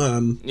original.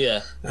 And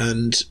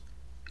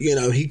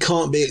he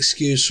can't be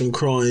excused from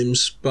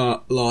crimes,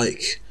 but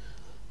like,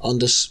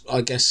 I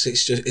guess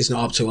it's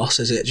not up to us,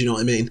 is it? Do you know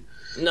what I mean?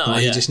 No,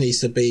 he just needs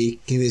to be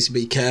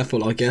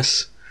careful, I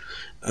guess.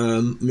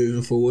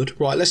 Moving forward,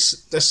 right?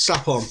 Let's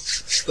slap on.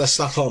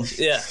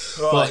 Yeah.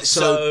 Right.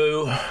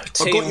 So I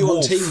got you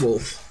on Teen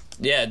Wolf.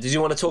 Yeah. Did you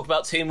want to talk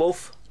about Teen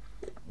Wolf?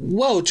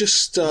 Well,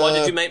 just Why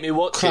did you make me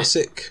watch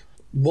classic.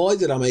 Why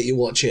did I make you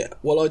watch it?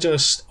 Well,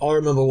 I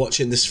remember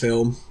watching this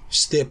film.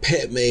 It's the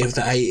epitome of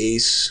the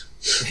 80s.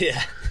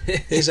 Yeah.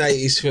 His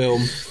 80s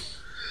film.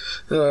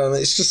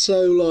 It's just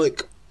so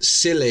like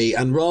silly,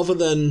 and rather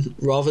than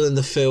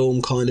the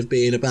film kind of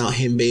being about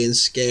him being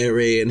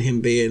scary and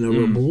him being a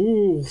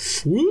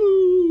wolf,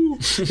 woo,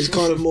 it's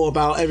kind of more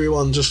about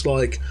everyone just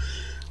like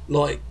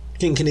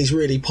thinking he's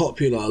really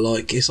popular.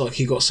 Like it's like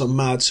he got some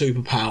mad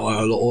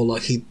superpower, or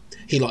like he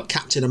like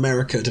Captain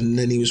America and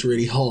then he was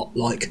really hot.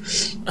 Like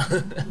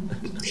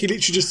he literally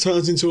just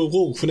turns into a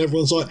wolf and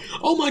everyone's like,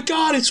 oh my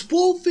god, it's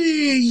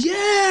Wolfie,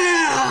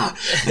 yeah,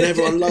 and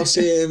everyone loves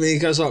him. He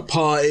goes like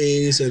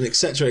parties and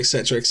etc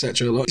etc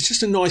etc. Like it's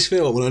just a nice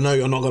film, and I know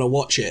you're not going to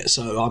watch it,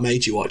 so I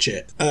made you watch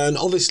it. And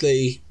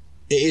obviously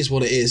it is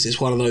what it is. It's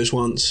one of those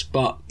ones.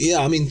 But yeah,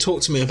 I mean,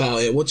 talk to me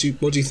about it. What do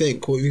you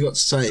think? What have you got to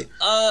say?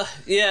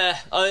 Yeah,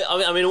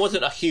 I mean, I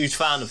wasn't a huge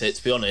fan of it,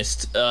 to be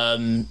honest.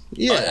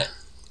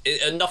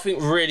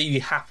 Nothing really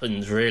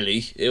happened,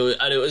 really. It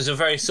was a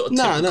very sort of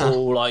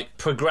typical like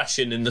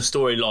progression in the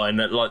storyline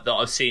that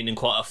I've seen in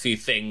quite a few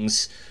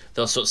things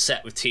that are sort of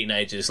set with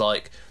teenagers.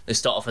 Like they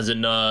start off as a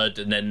nerd,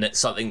 and then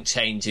something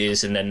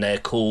changes, and then they're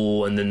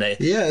cool, and then they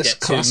get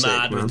classic, too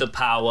mad with the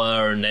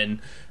power, and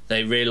then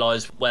they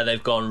realise where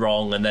they've gone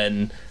wrong, and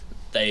then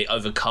they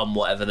overcome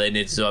whatever they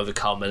need to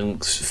overcome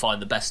and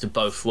find the best of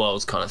both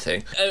worlds, kind of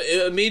thing.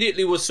 It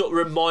immediately was sort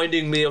of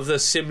reminding me of the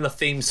similar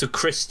themes to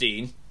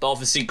Christine, but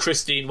obviously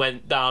Christine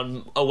went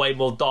down a way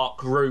more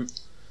dark route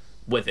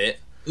with it.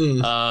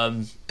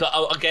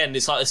 But again,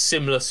 it's like a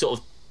similar sort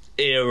of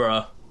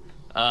era,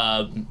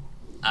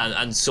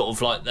 and sort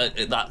of like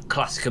that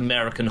classic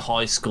American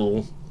high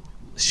school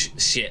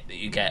shit that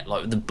you get,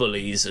 like with the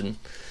bullies and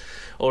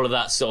all of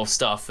that sort of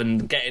stuff,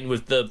 and getting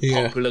with the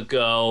popular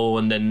girl,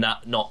 and then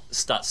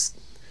that's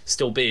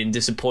still being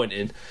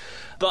disappointing.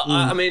 But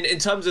I mean, in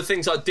terms of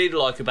things I did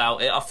like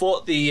about it, I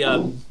thought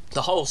the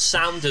whole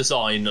sound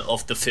design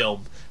of the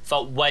film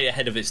felt way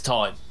ahead of its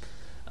time.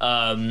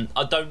 I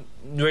can't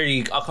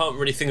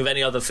really think of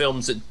any other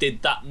films that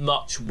did that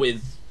much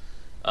with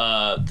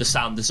the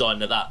sound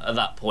design at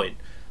that point.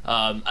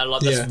 And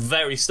like the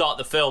very start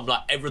of the film,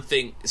 like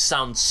everything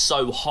sounds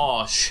so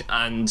harsh,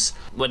 and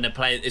when they're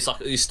playing, it's like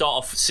you start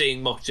off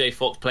seeing Michael J.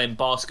 Fox playing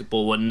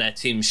basketball when their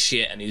team's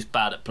shit and he's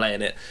bad at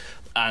playing it,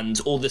 and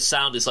all the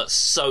sound is like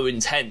so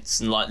intense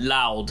and like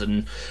loud,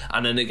 and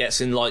then it gets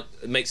in like,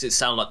 it makes it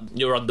sound like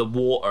you're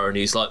underwater, and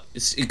he's like,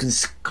 you can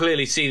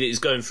clearly see that he's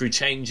going through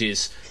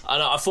changes,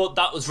 and I thought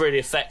that was really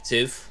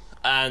effective.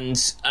 And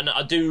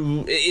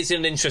it is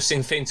an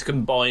interesting thing to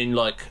combine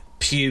like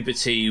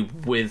puberty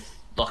with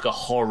like a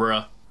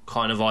horror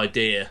kind of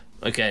idea.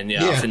 Again,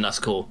 I think that's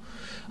cool.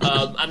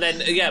 And then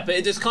but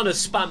it just kind of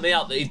spammed me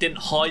out that he didn't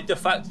hide the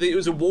fact that he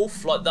was a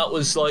wolf. Like that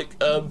was like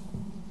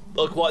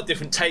quite a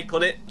different take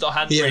on it that I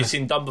hadn't really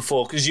seen done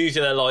before, because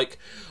usually they're like,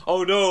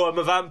 oh no, I'm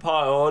a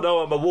vampire, or oh no,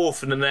 I'm a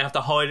wolf, and then they have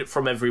to hide it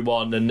from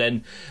everyone, and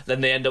then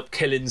they end up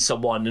killing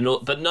someone,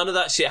 but none of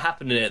that shit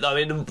happened in it. I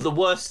mean, the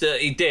worst that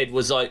he did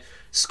was like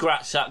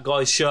scratch that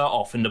guy's shirt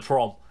off in the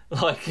prom.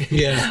 Like,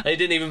 they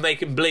didn't even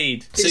make him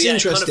bleed. So it's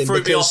it kind of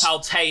threw me off how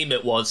tame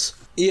it was.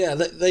 Yeah,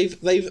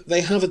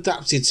 they have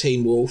adapted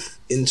Teen Wolf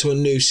into a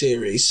new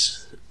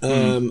series,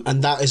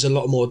 and that is a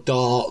lot more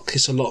dark.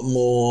 It's a lot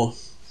more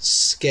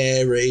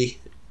scary,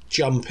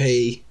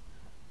 jumpy,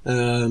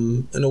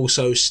 and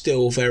also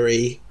still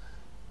very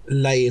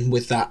laying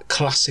with that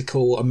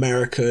classical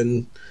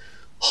American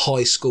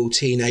high school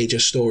teenager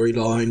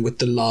storyline with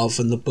the love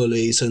and the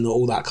bullies and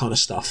all that kind of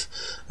stuff.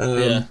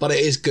 But it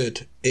is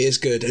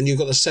good. And you've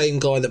got the same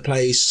guy that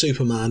plays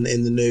Superman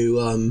in the new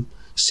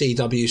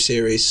CW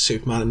series,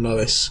 Superman and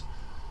Lois.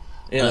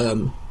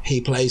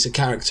 He plays a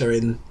character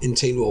in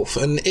Teen Wolf,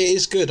 and it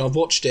is good. I've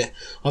watched it.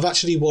 I've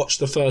actually watched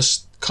the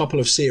first couple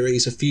of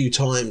series a few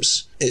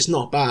times. It's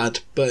not bad,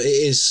 but it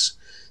is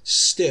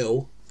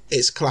still,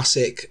 it's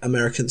classic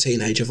American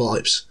teenager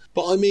vibes.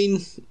 But I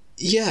mean,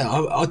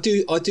 I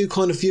do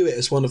kind of view it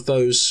as one of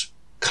those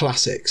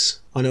classics.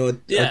 I know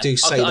I do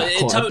say that quite a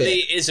bit. It totally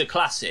is a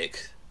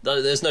classic.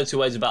 There's no two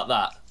ways about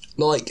that.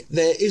 Like,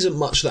 there isn't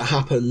much that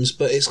happens,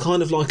 but it's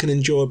kind of like an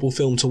enjoyable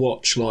film to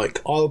watch.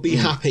 Like, I'll be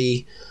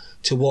happy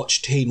to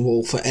watch Teen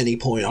Wolf at any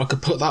point. I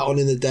could put that on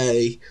in the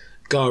day,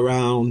 go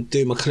around,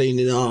 do my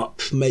cleaning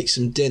up, make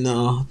some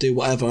dinner, do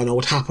whatever, and I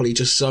would happily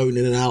just zone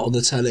in and out on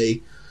the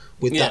telly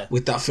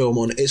with that film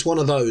on. It's one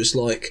of those,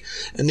 like,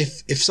 and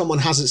if someone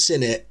hasn't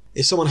seen it,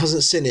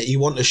 you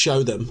want to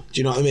show them. Do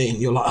you know what I mean?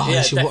 You're like,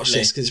 you should watch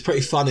this because it's pretty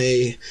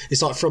funny.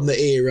 It's like from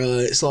the era.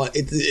 It's like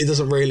it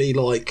doesn't really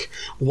like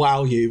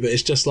wow you, but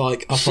it's just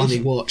like a funny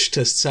watch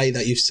to say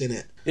that you've seen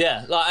it.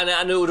 Yeah, like,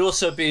 and it would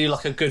also be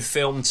like a good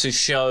film to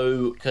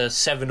show a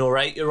 7 or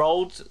 8 year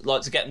old,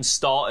 like to get them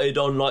started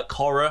on like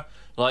horror.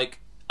 Like,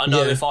 I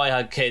know if I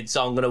had kids,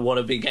 I'm gonna want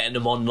to be getting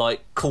them on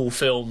like cool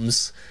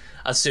films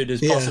as soon as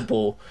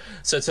possible.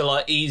 So to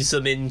like ease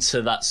them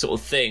into that sort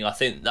of thing, I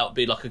think that would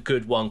be like a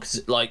good one,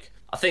 because like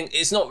I think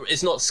it's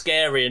not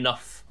scary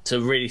enough to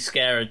really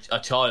scare a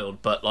child,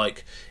 but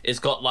like it's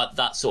got like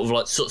that sort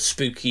of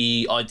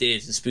spooky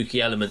ideas and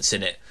spooky elements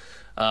in it.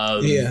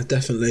 Yeah,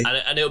 definitely.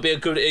 And it'll be a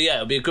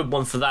good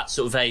one for that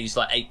sort of age,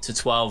 like 8 to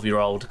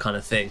 12-year-old kind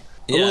of thing.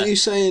 Yeah. Weren't you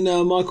saying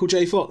Michael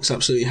J. Fox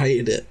absolutely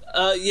hated it?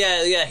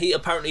 Yeah.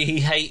 He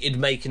hated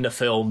making the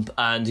film,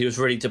 and he was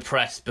really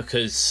depressed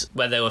because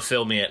when they were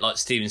filming it, like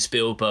Steven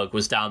Spielberg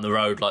was down the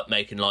road, like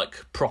making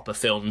like proper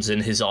films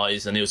in his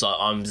eyes, and he was like,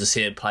 I'm just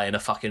here playing a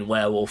fucking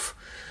werewolf.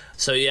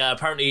 So yeah,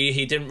 apparently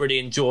he didn't really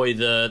enjoy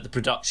the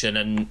production,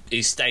 and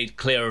he stayed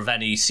clear of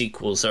any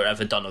sequels that were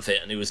ever done of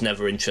it, and he was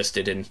never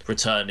interested in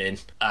returning.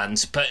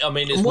 But I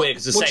mean, it's weird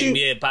because the same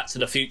year Back to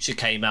the Future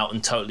came out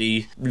and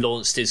totally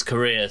launched his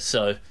career.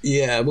 So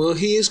yeah, well,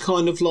 he is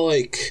kind of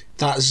like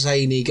that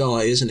zany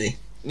guy, isn't he?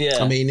 Yeah.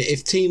 I mean,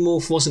 if Teen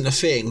Wolf wasn't a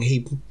thing,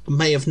 he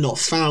may have not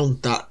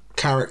found that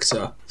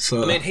character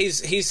for... I mean,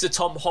 he's the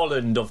Tom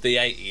Holland of the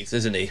 80s,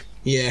 isn't he?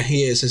 Yeah,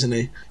 he is, isn't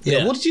he?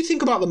 Yeah. What did you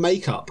think about the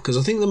makeup? Because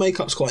I think the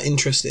makeup's quite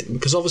interesting,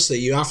 because obviously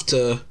you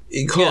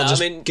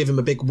can't give him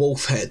a big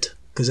wolf head,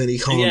 because then he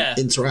can't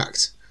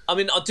interact. I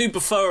mean, I do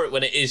prefer it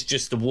when it is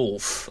just a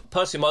wolf.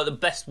 Personally, the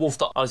best wolf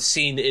that I've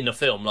seen in a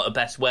film, like the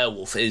best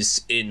werewolf,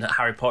 is in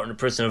Harry Potter and the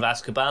Prisoner of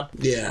Azkaban.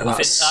 Yeah, I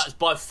think that's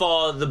by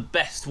far the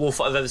best wolf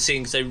I've ever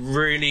seen, because they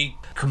really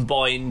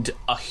combined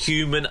a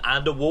human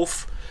and a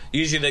wolf.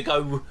 Usually they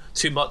go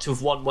too much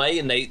of one way,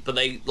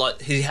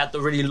 he had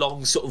the really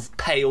long sort of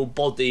pale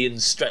body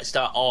and stretched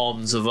out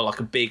arms of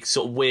a big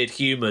sort of weird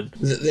human.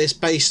 It's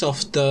based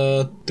off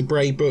the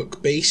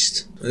Braybrook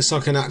Beast. It's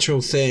like an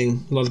actual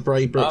thing. Like the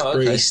Braybrook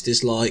Beast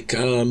is like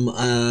a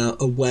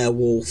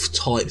werewolf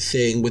type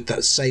thing with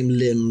that same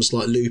limbs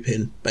like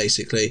Lupin,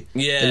 basically.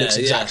 Yeah, it looks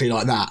exactly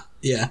like that.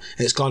 Yeah,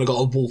 it's kind of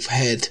got a wolf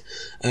head,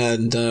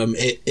 and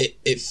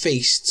it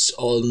feasts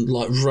on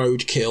like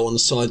roadkill on the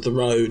side of the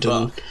road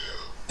and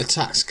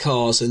attacks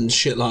cars and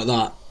shit like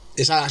that.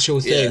 It's an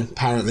actual thing,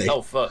 apparently.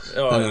 Oh fuck!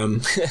 All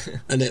right.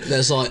 And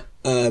there's like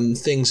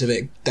things of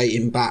it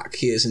dating back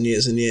years and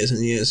years and years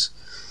and years.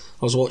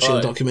 I was watching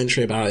a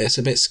documentary about it. It's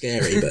a bit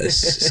scary, but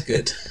it's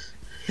good.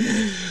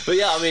 But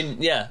yeah, I mean,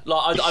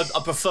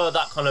 I prefer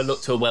that kind of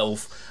look to a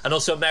werewolf. And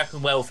also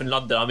American Werewolf in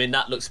London, I mean,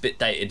 that looks a bit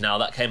dated now.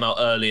 That came out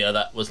earlier.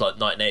 That was like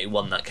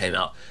 1981 that came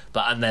out.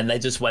 And then they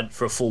just went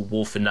for a full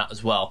wolf in that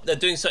as well. They're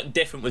doing something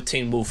different with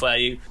Teen Wolf where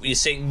you're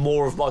seeing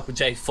more of Michael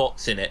J.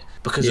 Fox in it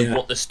because of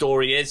what the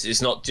story is.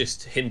 It's not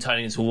just him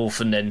turning into a wolf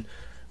and then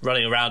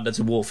running around as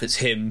a wolf. It's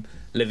him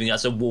living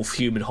as a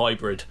wolf-human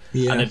hybrid.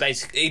 Yeah. And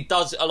he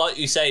does, like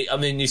you say, I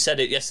mean, you said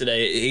it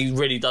yesterday, he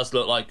really does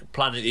look like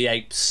Planet of the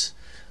Apes.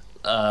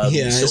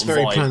 It's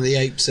very Planet of the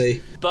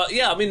Apes-y. But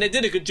yeah, I mean, they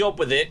did a good job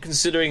with it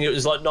considering it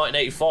was like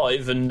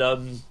 1985,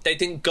 and they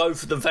didn't go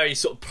for the very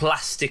sort of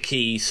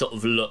plasticky sort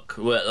of look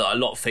where a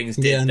lot of things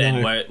did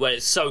where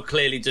it's so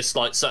clearly just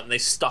like something they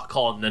stuck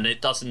on and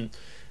it doesn't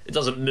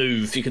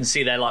move. You can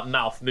see their like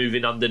mouth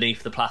moving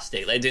underneath the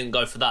plastic. They didn't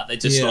go for that. They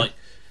just like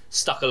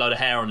stuck a load of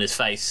hair on his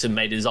face and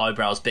made his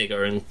eyebrows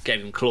bigger and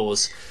gave him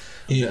claws.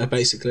 Yeah,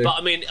 basically. But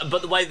I mean,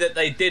 the way that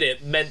they did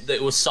it meant that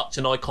it was such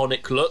an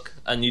iconic look,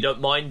 and you don't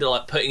mind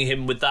like putting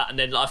him with that. And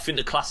then I think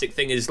the classic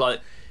thing is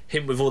like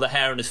him with all the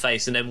hair on his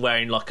face, and then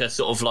wearing like a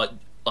sort of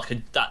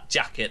that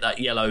jacket, that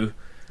yellow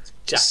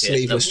jacket,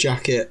 sleeveless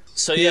jacket.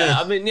 So yeah,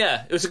 I mean,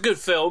 it was a good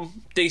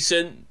film,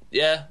 decent,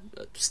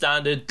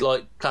 standard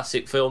like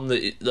classic film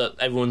that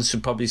everyone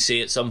should probably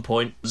see at some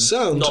point.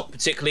 Not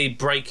particularly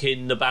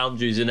breaking the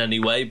boundaries in any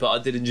way, but I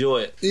did enjoy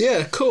it.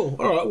 Yeah, cool.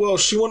 All right, well,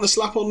 do you want to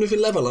slap on with a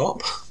level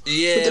up?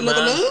 Yeah, man.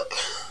 Level up?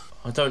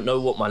 I don't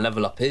know what my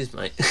level up is,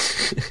 mate.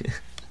 Do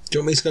you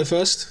want me to go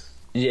first?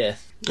 Yeah.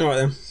 All right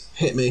then,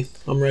 hit me.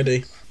 I'm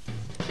ready.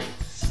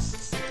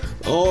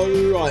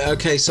 Alright,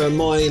 okay, so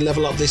my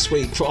level up this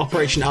week for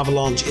Operation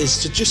Avalanche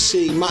is to just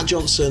see Matt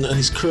Johnson and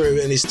his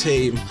crew and his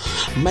team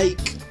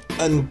make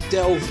and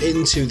delve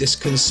into this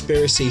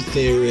conspiracy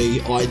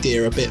theory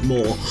idea a bit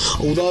more.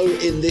 Although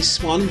in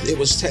this one it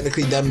was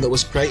technically them that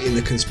was creating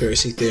the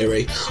conspiracy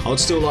theory, I would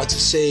still like to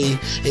see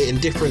it in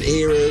different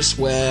eras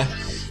where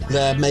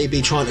they're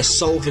maybe trying to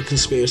solve a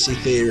conspiracy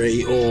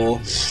theory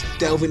or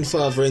delving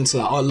further into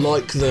that. I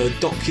like the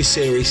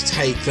docuseries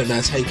take that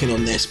they're taking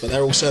on this, but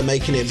they're also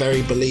making it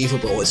very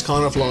believable. It's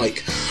kind of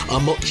like a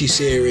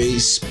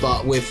mockuseries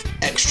but with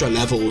extra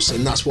levels,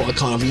 and that's what I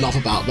kind of love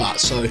about that.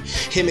 So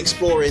him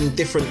exploring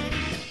different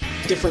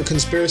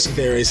conspiracy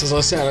theories, as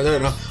I said, I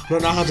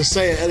don't know how to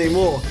say it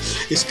anymore.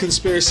 It's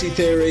conspiracy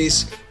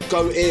theories,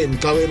 go in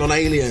on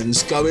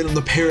aliens, go in on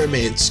the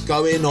pyramids,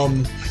 go in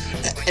on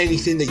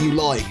anything that you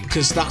like,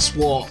 because that's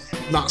what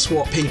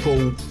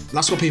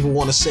people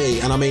want to see.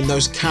 And I mean,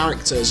 those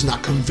characters and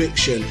that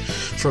conviction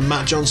from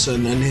Matt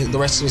Johnson and the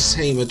rest of his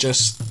team are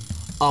just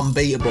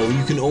unbeatable.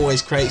 You can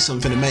always create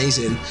something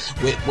amazing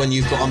when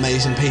you've got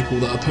amazing people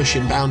that are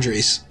pushing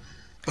boundaries.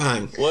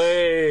 Bang.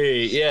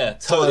 Wait, yeah,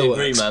 totally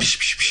agree, man.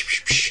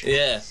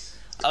 Yeah.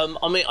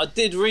 I mean, I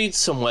did read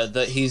somewhere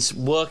that he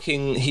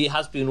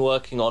has been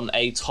working on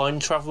a time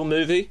travel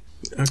movie.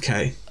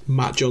 Okay,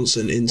 Matt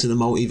Johnson into the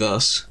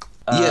multiverse.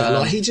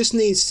 Like he just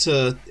needs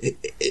to.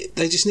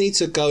 They just need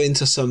to go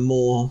into some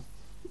more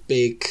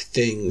big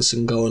things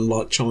and go and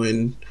like try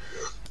and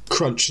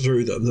crunch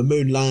through them. The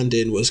moon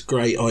landing was a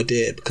great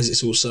idea because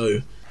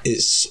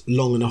it's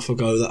long enough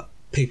ago that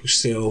people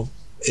still.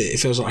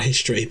 It feels like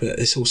history, but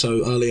it's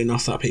also early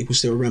enough that people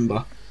still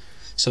remember.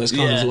 So it's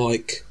kind of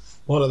like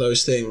one of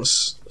those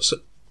things. So,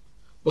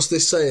 what's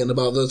this saying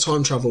about the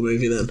time travel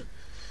movie then?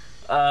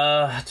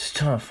 Just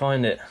trying to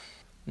find it.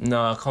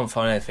 No, I can't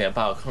find anything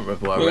about it. I can't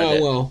remember where I read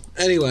it. Well,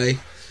 anyway,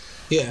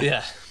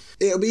 yeah.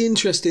 It'll be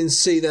interesting to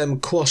see them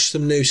quash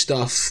some new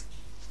stuff,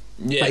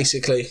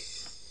 basically.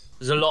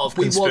 There's a lot of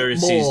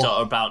conspiracies that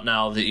are about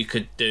now that you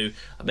could do.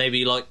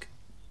 Maybe like,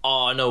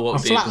 I know what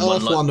would be a flat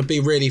Earth one would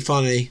be really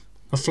funny.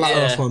 A flat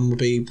Earth one would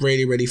be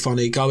really, really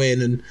funny. Go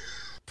in and...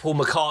 Paul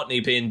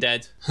McCartney being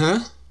dead. Huh?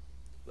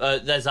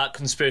 There's that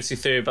conspiracy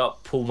theory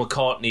about Paul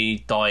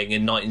McCartney dying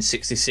in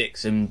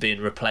 1966 and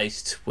being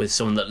replaced with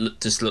someone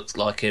that just looks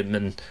like him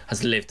and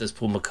has lived as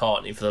Paul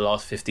McCartney for the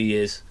last 50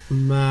 years.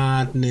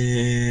 That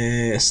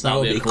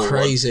would be cool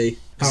crazy.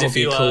 Because if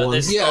you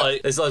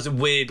there's loads of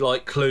weird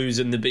like clues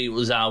in the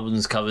Beatles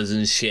albums covers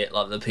and shit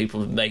like that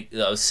people make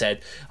that have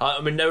said.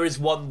 I mean, there is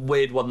one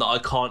weird one that I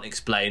can't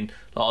explain.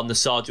 Like on the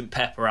Sgt.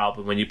 Pepper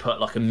album, when you put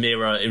like a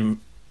mirror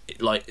in,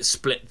 like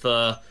split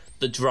the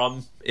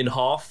drum in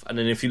half, and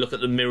then if you look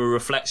at the mirror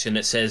reflection,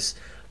 it says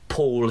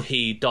Paul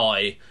he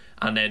die,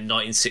 and then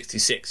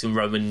 1966 in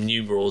Roman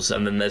numerals,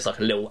 and then there's like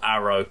a little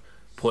arrow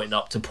pointing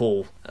up to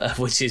Paul,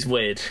 which is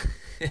weird.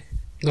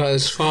 That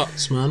is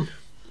fucked, man.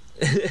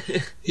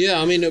 Yeah,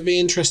 I mean, it'd be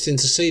interesting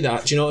to see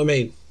that. Do you know what I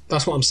mean?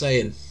 That's what I'm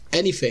saying.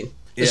 Anything.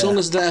 As long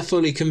as they're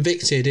fully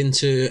convicted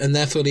into and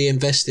they're fully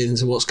invested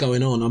into what's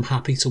going on, I'm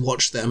happy to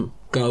watch them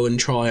go and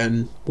try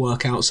and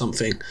work out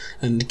something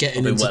and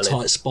getting into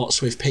tight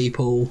spots with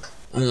people,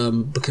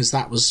 because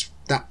that was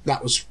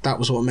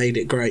what made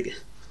it great.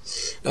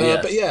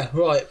 But yeah,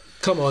 right.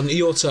 Come on,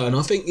 your turn.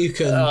 I think you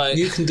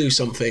can do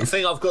something. I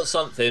think I've got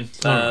something.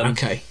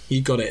 Okay,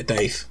 you got it,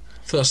 Dave.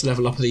 First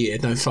level up of the year.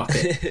 Don't fuck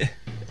it.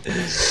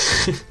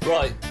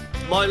 Right.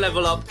 My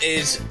level up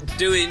is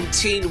doing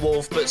Teen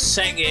Wolf, but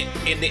setting it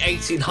in the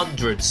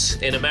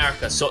 1800s in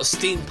America, sort of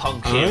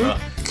steampunk era.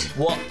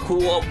 What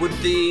would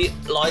the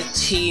like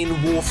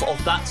Teen Wolf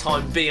of that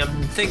time be?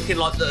 I'm thinking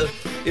like the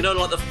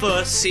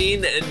first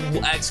scene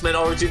in X-Men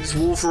Origins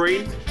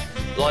Wolverine,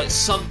 like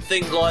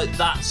something like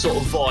that sort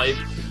of vibe.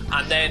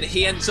 And then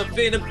he ends up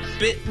being a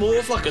bit more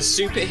of like a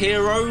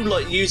superhero,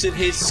 like using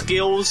his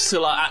skills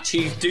to like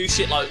actually do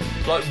shit, like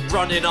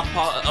running up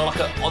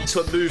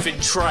onto a moving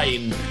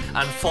train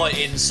and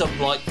fighting some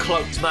like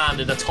cloaked man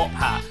in a top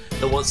hat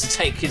that wants to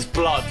take his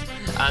blood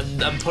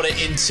and put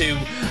it into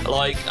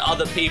like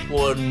other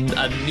people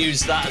and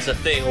use that as a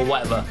thing or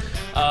whatever.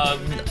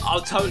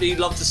 I'd totally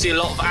love to see a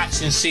lot of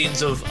action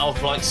scenes of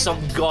like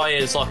some guy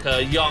as like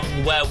a young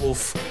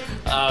werewolf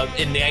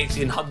in the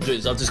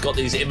 1800s. I've just got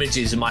these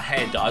images in my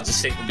head that I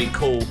just think would be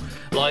cool,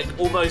 like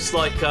almost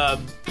like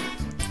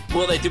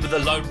what they did with the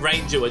Lone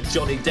Ranger with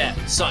Johnny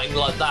Depp, something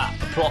like that,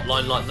 a plot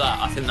line like that.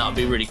 I think that would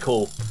be really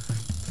cool.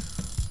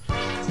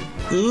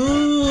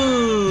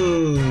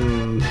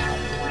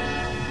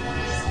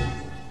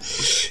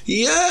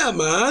 Yeah,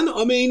 man.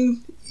 I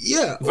mean,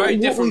 yeah, very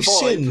different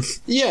vibe.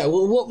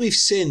 What we've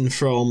seen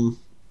from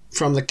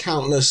the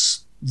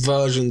countless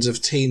versions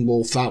of Teen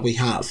Wolf that we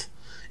have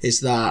is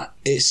that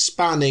it's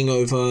spanning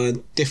over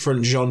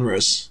different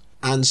genres,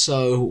 and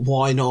so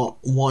why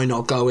not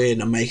go in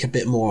and make a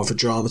bit more of a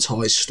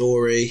dramatized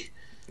story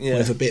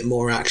with a bit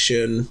more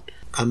action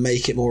and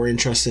make it more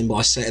interesting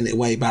by setting it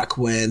way back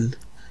when.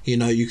 You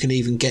know, you can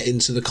even get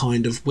into the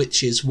kind of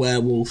witches,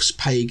 werewolves,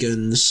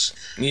 pagans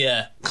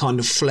kind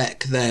of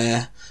fleck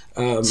there.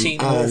 Teen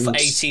Wolf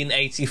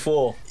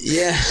 1884.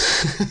 Yeah.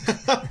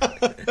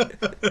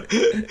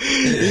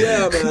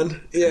 Yeah,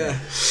 man. Yeah.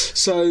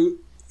 So,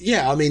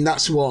 yeah, I mean,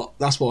 that's what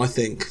I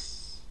think.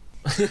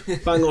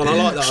 Bang on, I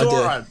like that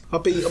idea. I'll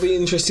be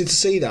interested to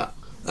see that.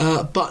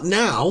 But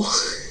now,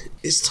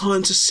 it's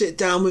time to sit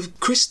down with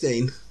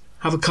Christine,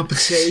 have a cup of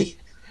tea,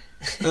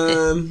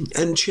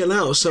 and chill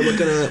out. So we're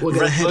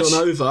gonna head on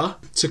over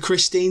to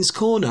Christine's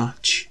Corner.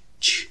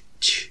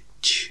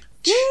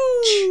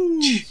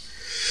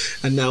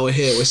 And now we're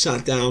here. We're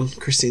sat down.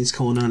 Christine's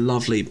Corner.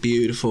 Lovely,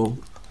 beautiful,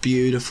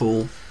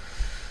 beautiful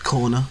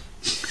corner.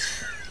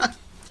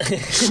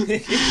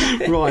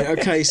 Right.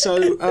 Okay.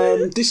 So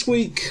this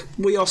week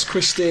we asked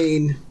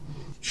Christine,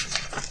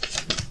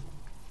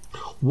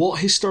 what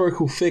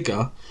historical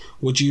figure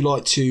would you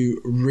like to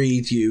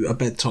read you a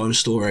bedtime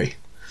story?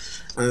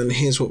 And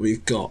here's what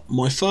we've got.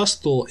 My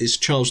first thought is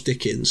Charles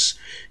Dickens.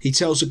 He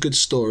tells a good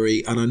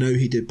story, and I know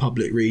he did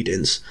public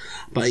readings,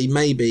 but he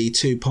may be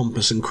too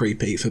pompous and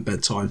creepy for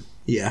bedtime.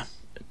 Yeah.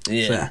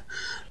 Fair.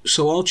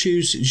 So I'll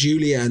choose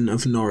Julienne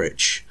of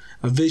Norwich,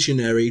 a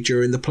visionary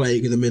during the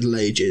plague of the Middle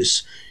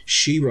Ages.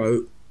 She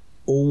wrote,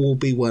 "All will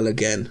be well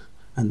again,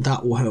 and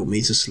that will help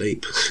me to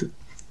sleep."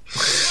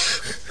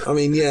 I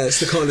mean, yeah, it's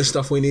the kind of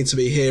stuff we need to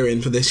be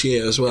hearing for this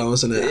year as well,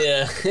 isn't it?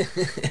 Yeah.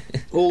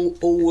 All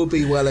will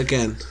be well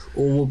again.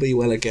 All will be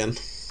well again.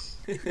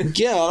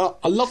 Yeah,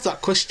 I love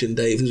that question,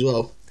 Dave, as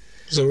well.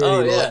 It's a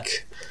really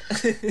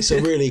it's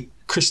a really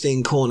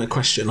Christine Corner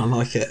question. I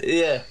like it.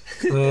 Yeah.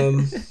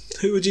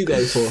 Who would you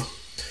go for?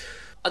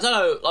 I don't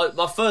know, like,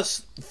 my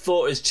first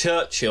thought is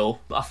Churchill.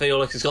 I feel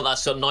like he's got that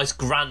sort of nice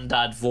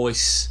granddad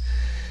voice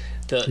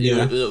that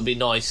it would be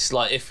nice,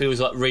 like, if he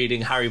was, like,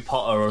 reading Harry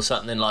Potter or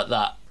something like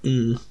that.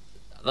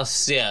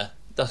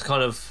 That's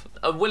kind of...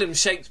 William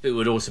Shakespeare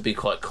would also be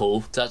quite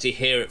cool, to actually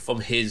hear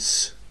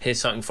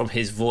something from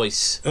his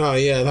voice. Oh,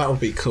 yeah, that would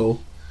be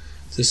cool.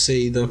 To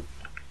see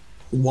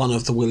one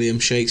of the William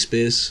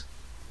Shakespeares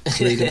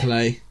read a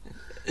play.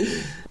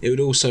 It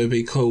would also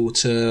be cool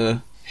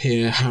to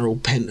hear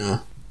Harold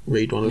Pinter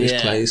read one of his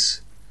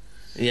plays.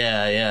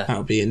 Yeah. That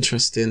would be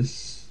interesting.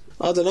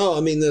 I don't know.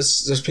 I mean,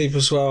 there's people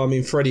as well. I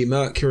mean, Freddie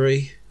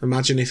Mercury.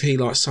 Imagine if he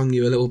like sung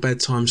you a little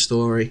bedtime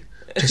story,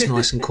 just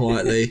nice and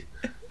quietly.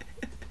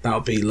 That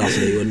would be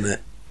lovely, wouldn't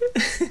it?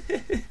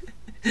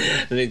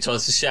 And he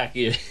tries to shag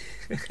you.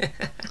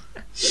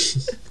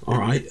 All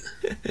right.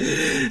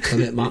 A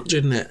bit much,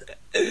 isn't it?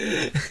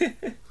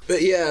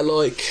 But yeah,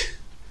 like,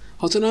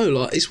 I don't know.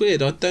 Like, it's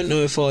weird. I don't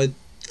know if I'd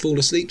fall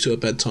asleep to a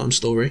bedtime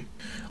story.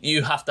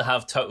 You have to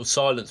have total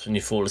silence when you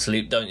fall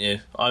asleep, don't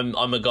you? I'm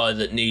a guy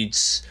that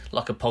needs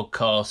like a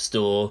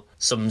podcast or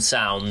some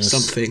sounds.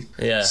 Something.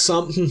 Yeah.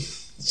 Something.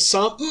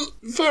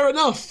 Fair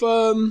enough.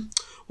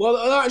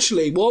 Well,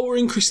 actually, while we're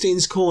in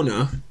Christine's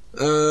Corner,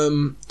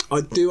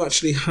 I do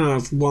actually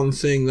have one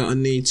thing that I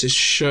need to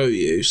show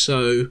you.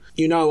 So,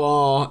 you know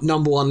our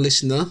number one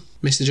listener,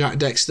 Mr. Jack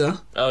Dexter.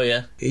 Oh,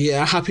 yeah.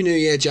 Yeah, Happy New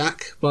Year,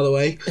 Jack, by the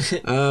way.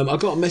 I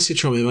got a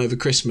message from him over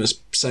Christmas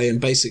saying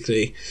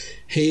basically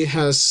he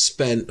has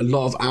spent a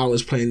lot of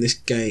hours playing this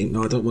game.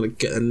 Now, I don't want to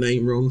get the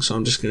name wrong, so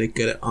I'm just going to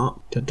get it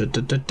up.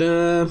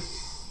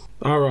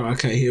 Alright,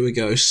 okay, here we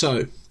go.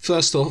 So,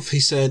 first off, he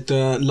said,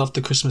 loved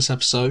the Christmas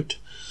episode.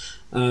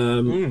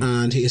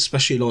 And he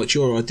especially liked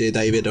your idea,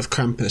 David, of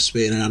Krampus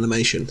being an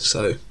animation.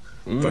 So,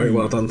 very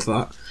well done for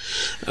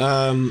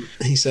that.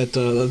 He said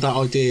that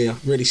idea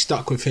really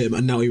stuck with him,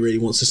 and now he really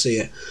wants to see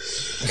it.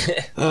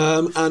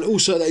 And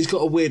also that he's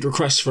got a weird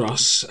request for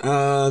us.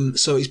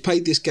 So he's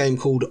played this game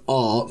called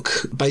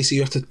Ark. Basically,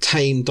 you have to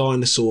tame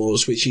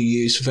dinosaurs, which you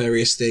use for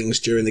various things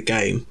during the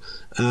game.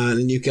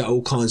 And you get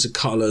all kinds of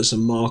colours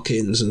and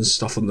markings and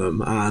stuff on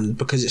them. And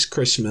because it's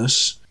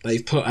Christmas,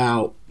 they've put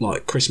out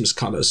like Christmas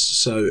colours.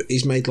 So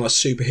he's made like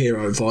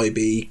superhero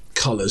vibey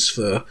colours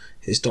for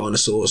his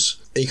dinosaurs.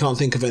 He can't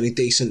think of any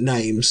decent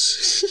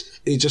names.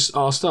 He just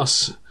asked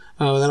us.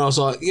 And then I was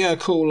like, yeah,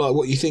 cool, like,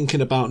 what are you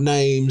thinking about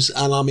names?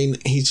 And I mean,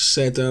 he just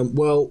said,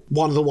 well,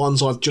 one of the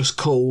ones I've just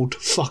called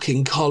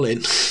fucking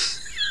Colin.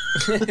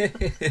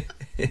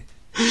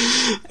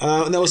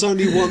 And there was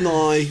only one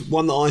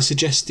that I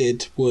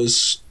suggested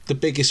was the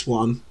biggest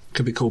one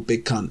could be called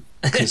Big Cunt.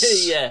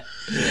 Yeah,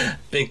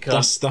 Big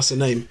Cunt. That's a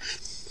name.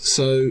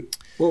 So,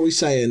 what are we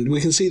saying? We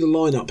can see the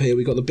lineup here.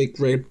 We got the big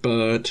red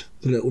bird,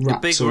 the little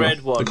raptor. The big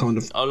red one. The kind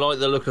of... I like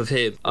the look of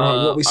him. Right,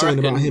 what are we saying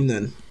about him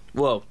then?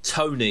 Well,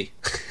 Tony.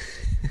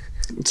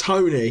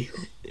 Tony.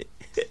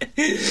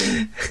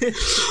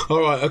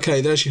 Alright,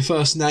 okay, there's your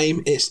first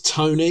name. It's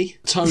Tony.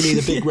 Tony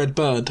the big red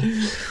bird.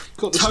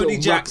 Got this Tony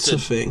little Jackson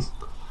raptor thing.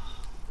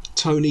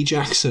 Tony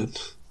Jackson.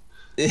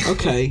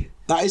 Okay,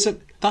 that's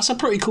a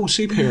pretty cool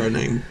superhero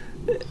name.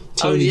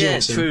 Tony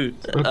Jackson. True.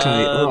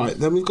 Okay, alright.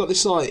 Then we've got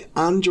this like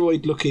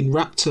android-looking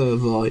raptor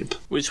vibe.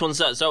 Which one's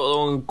that? Is that the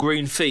one with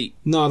green feet?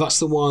 No, that's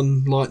the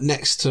one like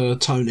next to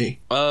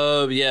Tony.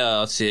 Oh, yeah,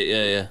 I see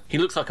it. Yeah. He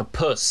looks like a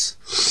puss.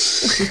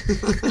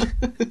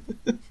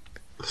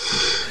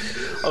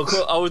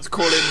 I would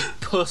call him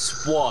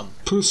Puss One.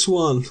 Puss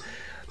One.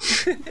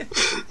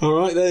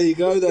 Alright, there you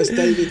go. There's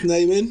David's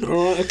name in.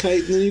 Alright,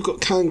 okay. Then you've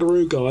got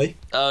Kangaroo Guy.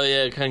 Oh,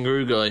 yeah,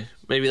 Kangaroo Guy.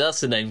 Maybe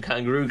that's the name,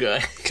 Kangaroo Guy.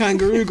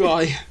 Kangaroo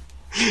Guy.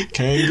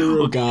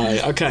 Kangaroo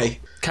Guy. Okay.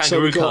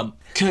 Kangaroo Cunt.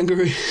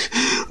 Kangaroo.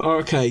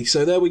 Okay,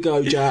 so there we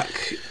go,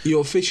 Jack.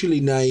 Your officially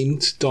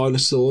named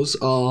dinosaurs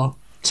are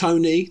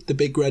Tony, the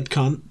big red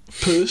cunt,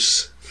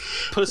 Puss,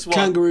 One.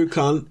 Kangaroo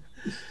Cunt.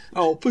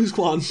 Oh, Puss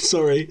One,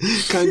 sorry.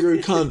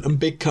 Kangaroo Cunt and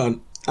Big Cunt.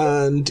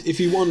 And if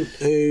you want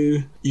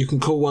to, you can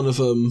call one of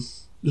them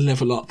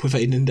Level Up with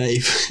Aiden and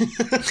Dave.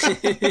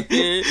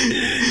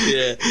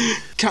 Yeah.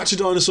 Catch a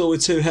dinosaur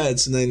with two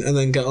heads and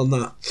then get on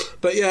that.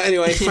 But yeah,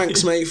 anyway,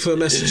 thanks mate for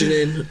messaging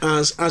in.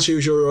 As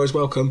usual, you're always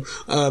welcome.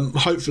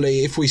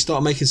 Hopefully if we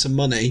start making some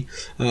money,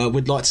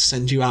 we'd like to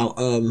send you out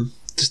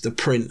just a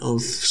print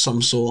of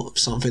some sort,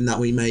 something that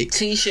we make.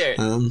 T-shirt.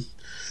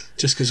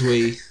 Just because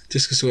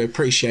we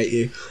appreciate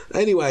you.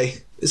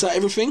 Anyway, is that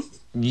everything?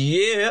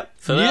 Yeah.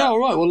 Yeah, all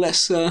right. Well,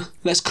 let's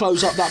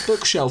close up that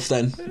bookshelf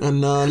then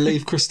and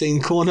leave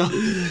Christine Corner.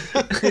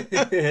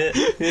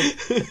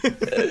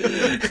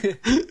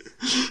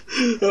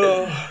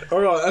 All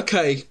right.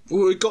 Okay.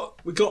 Well,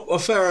 we got a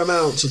fair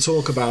amount to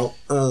talk about.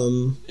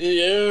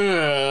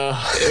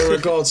 Yeah. In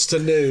regards to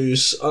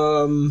news,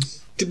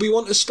 did we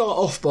want to start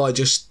off by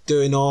just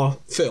doing our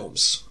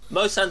films?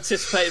 Most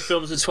anticipated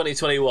films of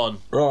 2021.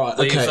 Right,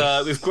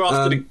 okay. We've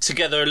grafted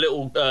together a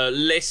little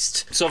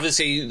list. So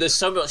obviously, there's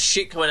so much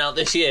shit coming out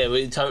this year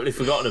we've totally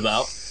forgotten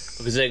about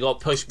because they got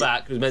pushed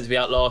back. It was meant to be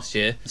out last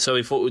year. So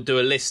we thought we'd do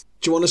a list.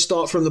 Do you want to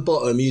start from the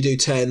bottom? You do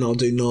 10, I'll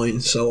do 9,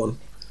 so on.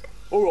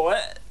 All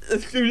right,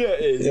 let's do that.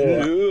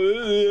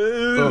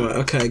 All right,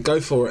 okay, go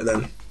for it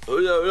then.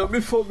 Let me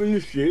find my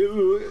list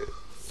here.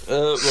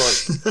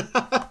 Right.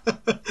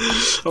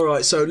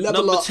 Alright, so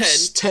Level Number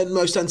Up's 10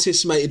 most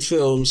anticipated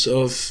films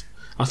of...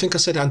 I think I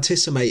said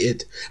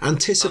anticipated.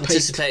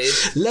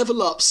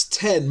 Level Up's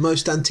 10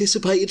 most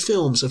anticipated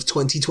films of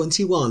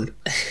 2021.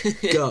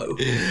 Go.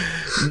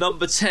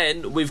 Number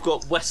 10, we've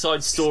got West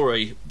Side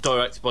Story,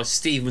 directed by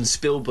Steven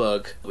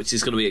Spielberg, which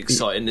is going to be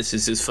exciting. This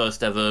is his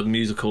first ever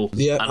musical.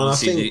 Yeah, and I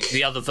think...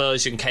 the other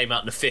version came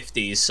out in the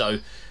 50s, so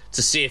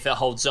to see if it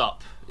holds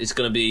up, it's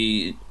going to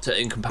be,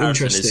 in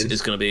comparison,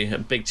 is going to be a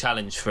big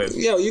challenge for him.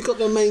 Yeah, you've got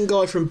the main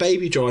guy from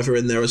Baby Driver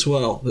in there as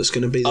well. That's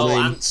going to be the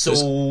main...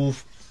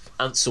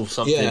 Ansel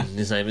something,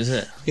 his name, isn't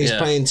it? He's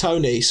playing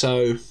Tony,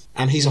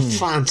 and he's a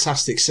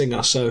fantastic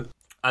singer, so...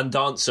 And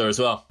dancer as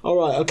well. All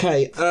right,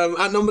 okay.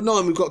 At number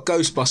 9, we've got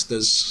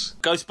Ghostbusters.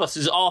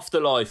 Ghostbusters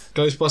Afterlife.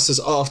 Ghostbusters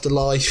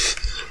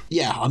Afterlife.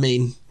 Yeah, I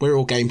mean, we're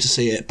all game to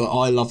see it, but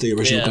I love the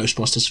original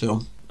Ghostbusters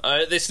film.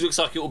 This looks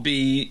like it will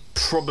be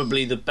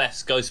probably the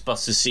best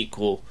Ghostbusters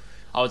sequel.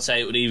 I would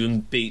say it would even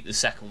beat the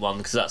second one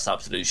because that's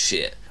absolute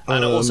shit.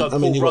 And also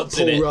Paul Rudd's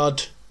in it. Paul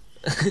Rudd.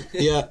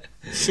 Yeah,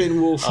 Finn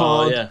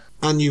Wolfhard.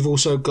 And you've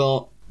also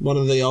got one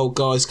of the old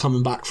guys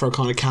coming back for a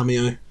kind of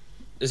cameo.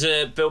 Is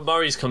it Bill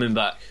Murray's coming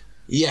back?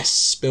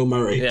 Yes, Bill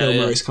Murray. Bill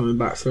Murray's coming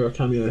back for a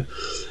cameo.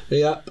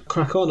 Yeah,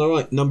 crack on. All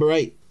right, number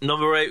 8.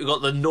 Number 8, we've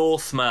got The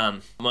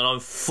Northman. Man, I'm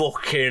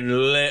fucking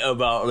lit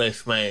about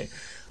this, mate.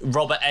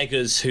 Robert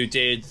Eggers, who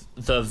did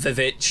The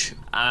Vivitch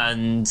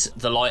and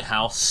The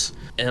Lighthouse,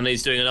 and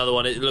he's doing another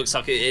one. It looks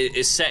like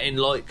it's set in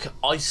like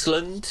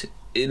Iceland,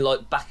 in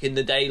like back in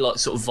the day, like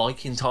sort of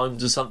Viking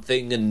times or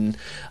something, and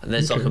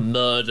there's like a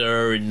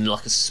murder in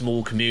like a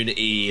small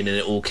community, and then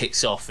it all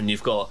kicks off, and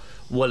you've got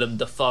Willem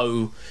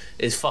Dafoe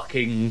is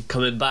fucking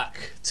coming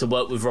back to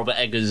work with Robert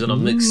Eggers, and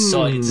I'm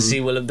excited to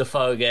see Willem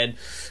Dafoe again.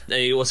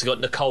 And you also got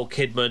Nicole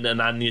Kidman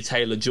and Anya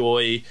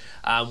Taylor-Joy,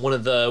 and one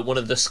of the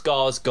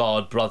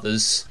Skarsgård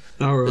brothers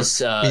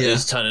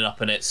is turning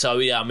up in it. So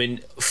yeah, I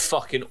mean,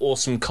 fucking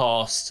awesome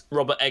cast.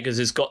 Robert Eggers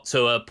has got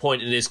to a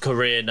point in his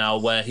career now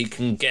where he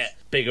can get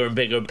bigger and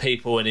bigger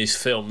people in his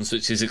films,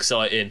 which is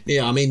exciting.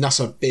 Yeah, I mean, that's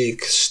a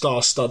big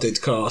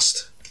star-studded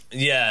cast.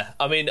 Yeah,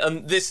 I mean,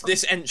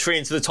 this entry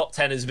into the top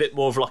 10 is a bit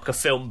more of like a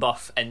film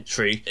buff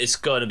entry. It's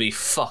going to be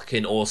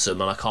fucking awesome,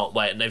 and I can't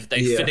wait. And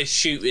they finished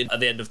shooting at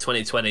the end of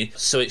 2020,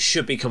 so it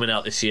should be coming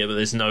out this year, but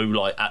there's no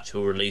like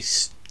actual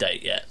release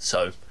date yet.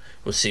 So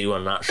we'll see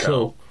when that's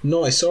cool.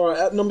 Nice. All right,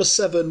 at number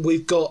 7,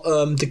 we've got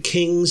The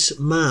King's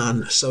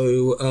Man.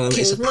 So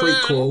it's a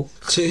prequel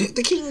to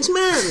The King's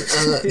Man.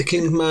 The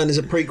King's Man is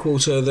a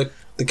prequel to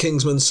the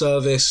Kingsman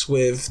Service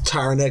with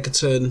Taron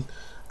Egerton.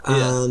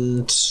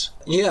 And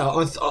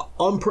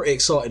I'm pretty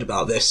excited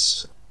about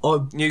this.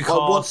 New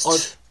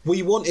cast.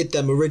 We wanted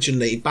them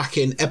originally back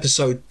in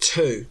episode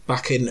 2,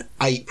 back in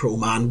April,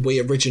 man. We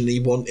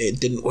originally wanted,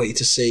 didn't we,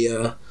 to see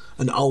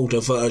an older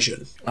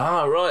version.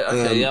 Ah, right,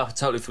 okay, I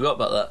totally forgot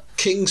about that.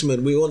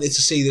 Kingsman, we wanted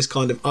to see this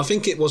kind of... I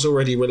think it was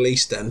already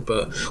released then,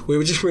 but we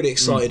were just really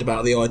excited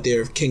about the idea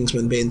of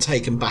Kingsman being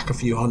taken back a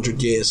few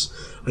hundred years.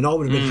 And I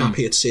would have been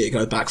happier to see it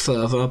go back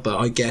further, but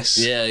I guess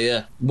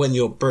when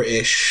you're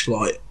British,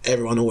 like,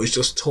 everyone always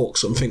just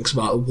talks and thinks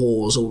about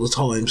wars all the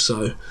time,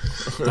 so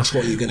that's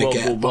what you're going to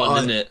get. War I,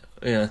 isn't it?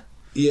 Yeah.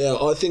 Yeah,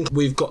 I think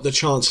we've got the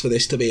chance for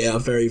this to be a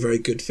very, very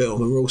good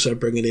film, and we're also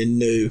bringing in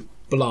new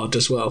blood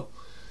as well.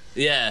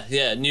 Yeah,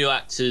 new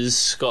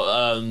actors.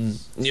 Got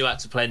new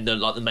actor playing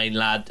the main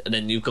lad, and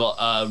then you've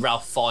got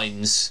Ralph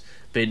Fiennes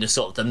being the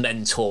sort of the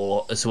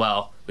mentor as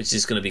well, which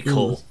is going to be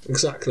cool.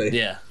 Exactly.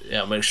 Yeah,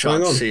 I'm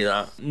excited to see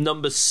that.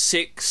 Number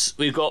 6,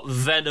 we've got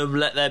Venom: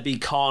 Let There Be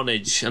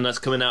Carnage, and that's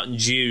coming out in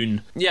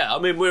June. Yeah, I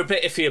mean, we're a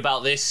bit iffy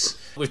about this.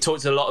 We've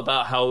talked a lot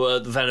about how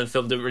the Venom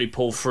film didn't really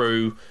pull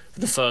through for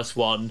the first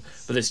one,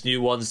 but this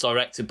new one's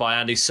directed by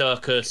Andy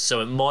Serkis, so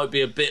it might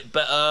be a bit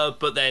better,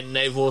 but then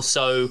they've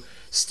also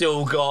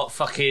still got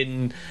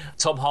fucking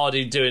Tom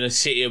Hardy doing a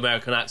shitty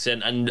American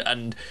accent,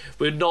 and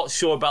we're not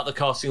sure about the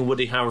casting of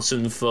Woody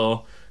Harrelson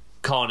for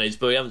Carnage,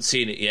 but we haven't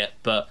seen it yet.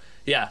 But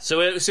yeah,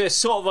 so it's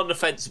sort of on the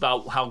fence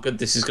about how good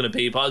this is going to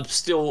be, but it's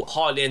still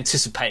highly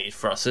anticipated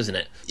for us, isn't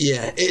it?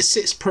 Yeah, it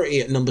sits pretty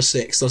at number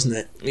 6, doesn't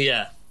it?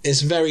 Yeah.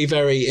 It's very,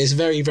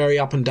 very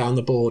up and down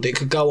the board. It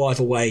could go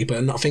either way,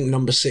 but I think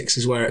number 6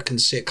 is where it can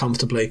sit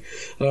comfortably.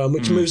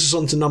 Which moves us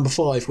on to number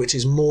 5, which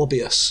is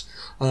Morbius.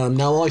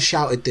 Now, I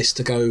shouted this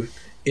to go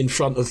in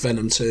front of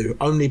Venom 2,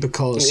 only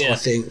because I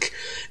think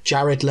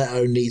Jared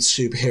Leto needs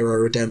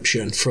superhero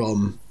redemption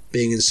from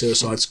being in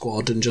Suicide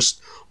Squad, and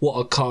just what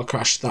a car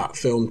crash that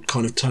film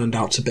kind of turned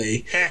out to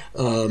be.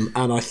 And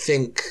I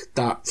think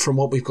that from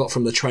what we've got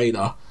from the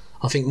trailer,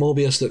 I think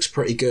Morbius looks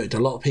pretty good. A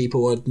lot of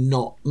people are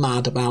not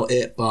mad about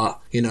it, but,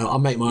 you know, I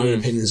make my own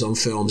opinions on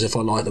films if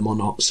I like them or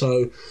not.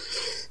 So,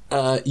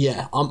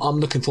 yeah, I'm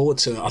looking forward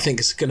to it. I think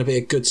it's going to be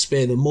a good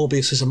spin, and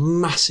Morbius is a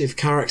massive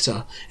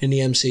character in the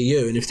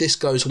MCU, and if this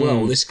goes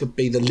well, this could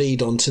be the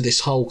lead on to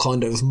this whole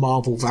kind of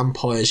Marvel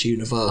Vampires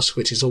universe,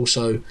 which is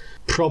also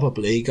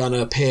probably going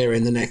to appear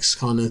in the next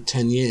kind of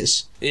 10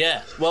 years.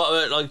 Yeah,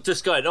 well, like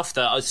just going off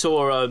that, I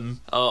saw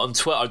on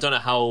Twitter, I don't know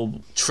how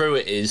true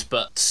it is,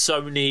 but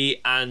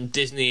Sony and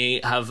Disney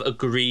have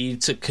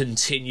agreed to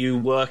continue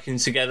working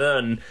together,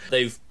 and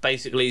they've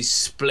basically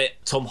split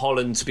Tom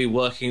Holland to be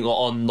working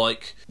on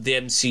like the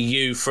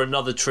MCU for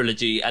another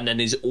trilogy, and then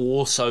is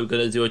also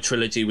going to do a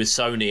trilogy with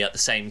Sony at the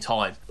same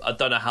time. I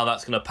don't know how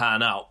that's going to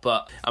pan out,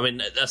 but I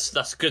mean that's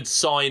a good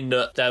sign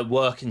that they're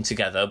working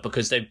together,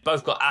 because they've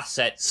both got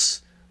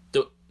assets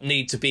that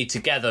need to be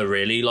together,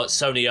 really. Like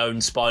Sony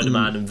owns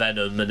Spider-Man and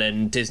Venom, and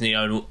then Disney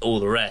own all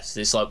the rest.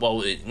 It's like,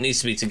 well, it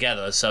needs to be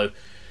together. So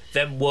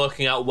them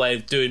working out a way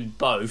of doing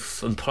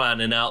both and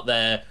planning out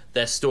their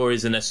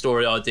stories and their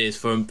story ideas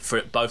for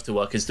it both to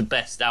work is the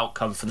best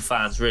outcome for the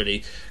fans,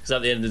 really. Because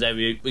at the end of the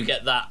day, we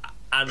get that,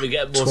 and we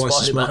get more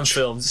Twice as Spider-Man much.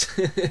 films.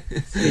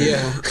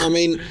 Yeah, I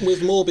mean,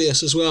 with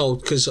Morbius as well,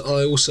 because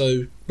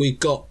we've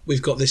got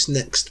this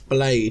next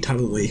Blade,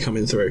 haven't we,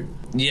 coming through?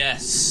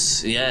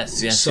 Yes.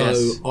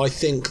 So I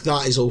think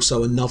that is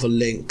also another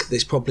link.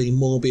 There's probably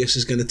Morbius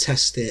is going to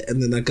test it,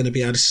 and then they're going to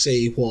be able to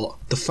see what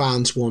the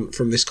fans want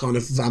from this kind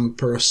of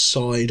vampirous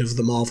side of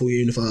the Marvel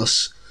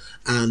universe,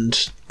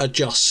 and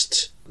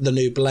adjust the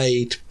new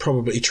Blade,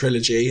 probably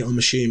trilogy, I'm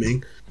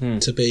assuming,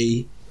 to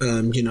be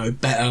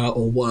better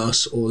or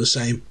worse or the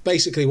same.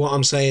 Basically, what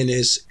I'm saying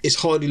is it's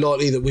highly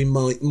likely that we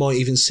might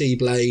even see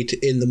Blade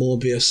in the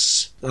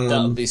Morbius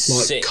that would be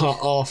sick. cut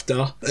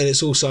after, and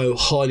it's also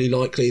highly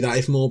likely that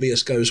if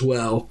Morbius goes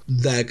well,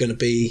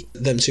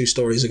 them two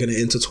stories are going to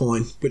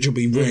intertwine, which will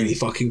be really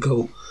fucking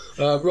cool.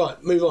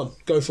 Right, move on,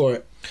 go for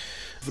it.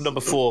 For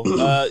number 4,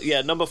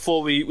 number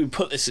 4, we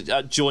put this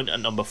joint at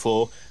number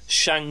 4,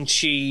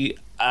 Shang-Chi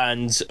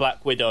and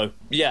Black Widow.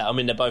 Yeah, I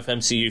mean, they're both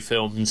MCU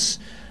films.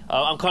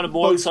 I'm kind of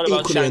more excited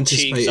about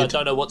Shang-Chi because I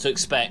don't know what to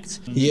expect.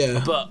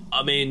 Yeah. But,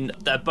 I mean,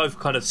 they're both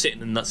kind of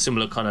sitting in that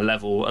similar kind of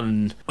level.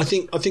 And I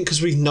think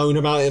because we've known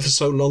about it for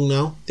so long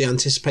now, the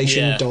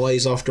anticipation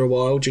dies after a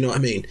while. Do you know what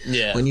I mean?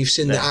 Yeah. When you've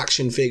seen the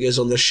action figures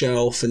on the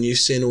shelf, and you've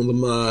seen all the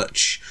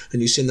merch,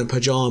 and you've seen the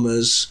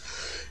pyjamas,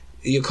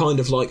 you're kind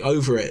of like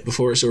over it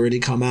before it's already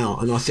come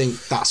out. And I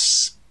think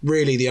that's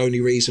really the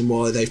only reason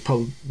why they've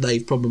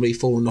probably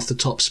fallen off the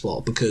top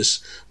spot, because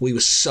we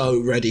were so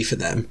ready for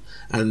them,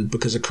 and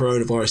because the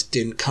coronavirus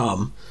didn't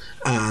come,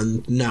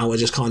 and now we're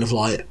just kind of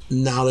like,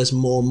 now there's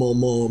more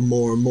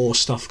and more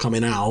stuff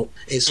coming out.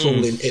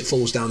 It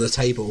falls down the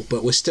table,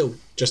 but we're still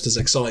just as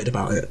excited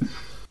about it.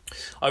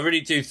 I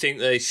really do think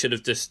they should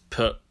have just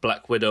put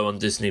Black Widow on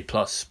Disney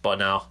Plus by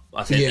now.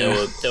 I think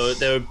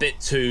they were a bit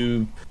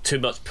too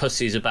much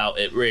pussies about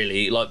it,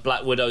 really. Like,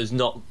 Black Widow is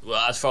not,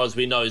 as far as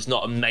we know, is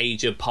not a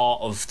major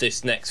part of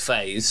this next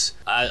phase.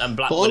 And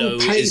Black Widow I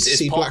would pay is to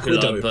see popular,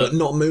 Black Widow, but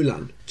not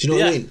Mulan. Do you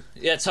know what I mean?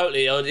 Yeah,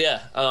 totally.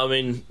 I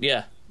mean,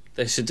 yeah.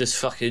 They should just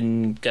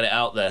fucking get it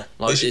out there.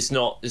 Like, it's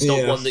not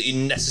one that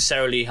you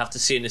necessarily have to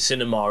see in the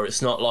cinema.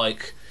 It's not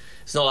like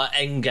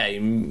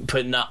Endgame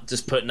putting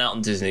out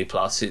on Disney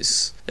Plus.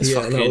 It's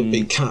fucking, that would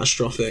be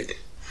catastrophic.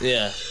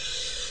 Yeah.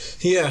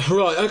 Yeah,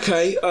 right,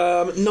 okay.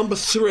 Number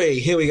 3,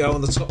 here we go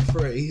on the top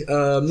 3.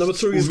 Number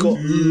 3, we've got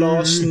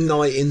Last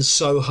Night in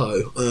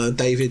Soho.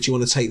 David, do you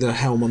want to take the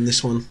helm on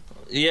this one?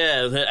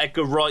 Yeah,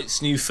 Edgar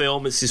Wright's new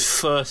film. It's his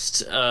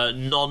first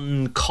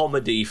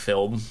non-comedy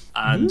film,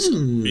 and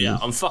yeah,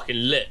 I'm fucking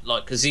lit.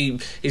 Like, because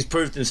he's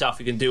proved himself.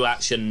 He can do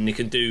action, and he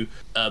can do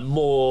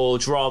more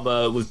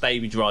drama with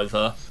Baby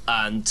Driver,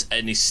 and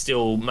he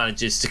still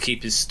manages to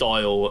keep his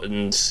style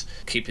and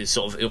keep his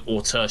sort of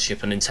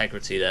authorship and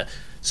integrity there.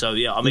 So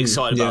yeah, I'm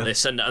excited about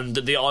this, and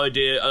the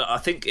idea, I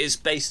think it's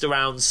based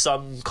around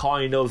some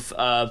kind of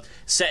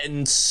set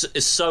in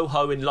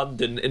Soho in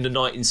London in the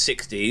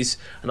 1960s,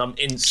 and I'm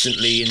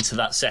instantly into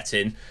that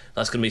setting.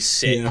 That's going to be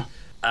sick,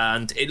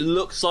 and it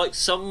looks like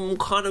some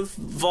kind of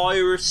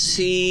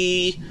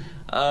virusy,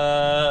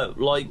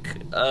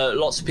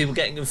 lots of people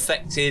getting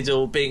infected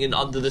or being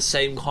under the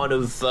same kind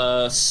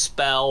of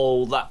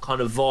spell, that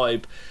kind of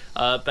vibe,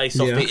 based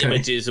off the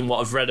images and what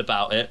I've read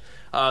about it.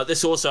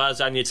 This also has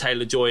Anya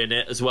Taylor-Joy in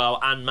it as well,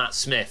 and Matt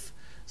Smith.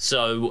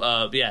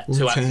 So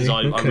two actors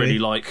I really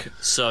like.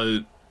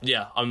 So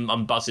yeah,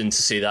 I'm buzzing to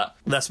see that.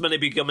 That's meant to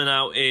be coming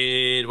out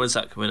in, when's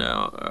that coming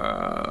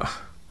out?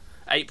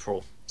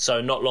 April.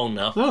 So not long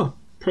now. Oh,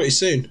 pretty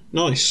soon.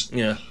 Nice.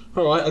 Yeah.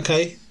 All right.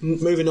 Okay.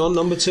 Moving on.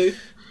 Number 2.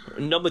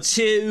 Number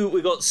 2,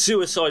 we got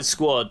Suicide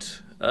Squad.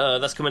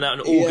 That's coming out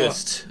in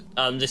August.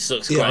 This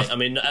looks great. I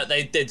mean,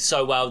 they did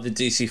so well with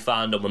the DC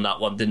fandom on that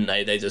one, didn't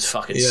they? They just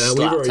fucking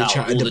slapped out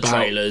all the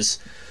trailers,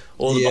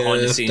 all the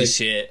behind-the-scenes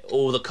shit,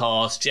 all the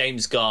cast,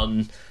 James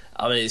Gunn.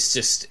 I mean, it's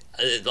just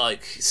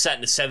like set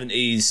in the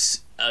 70s,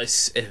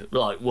 it's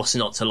like, what's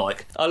not to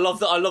like? I love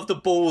the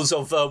balls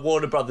of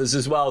Warner Brothers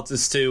as well,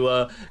 just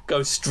to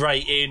go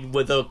straight in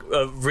with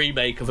a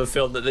remake of a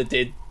film that they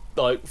did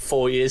like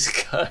 4 years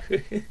ago.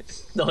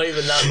 Not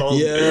even that long.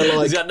 Yeah,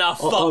 like, now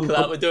fuck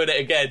that, we're doing it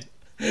again.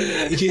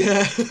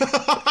 Yeah.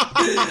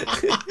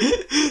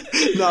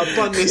 No,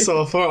 bun this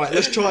off. All right,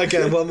 let's try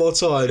again one more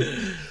time.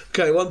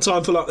 Okay, one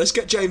time for luck. Let's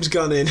get James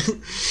Gunn in.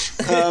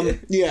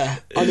 Yeah,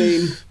 I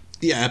mean,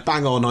 yeah,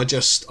 bang on. I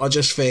just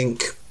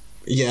think,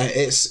 yeah,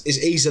 it's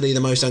easily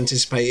the most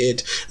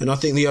anticipated, and I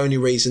think the only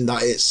reason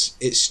that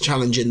it's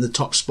challenging the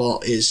top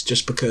spot is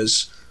just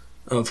because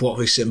of what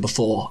we've seen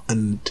before,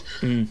 and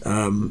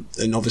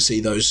obviously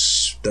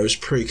those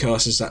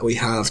precursors that we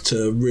have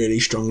to really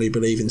strongly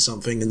believe in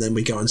something, and then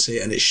we go and see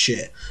it and it's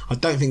shit. I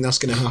don't think that's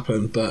going to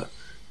happen, but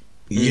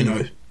you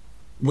know,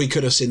 we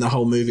could have seen the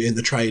whole movie in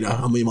the trailer,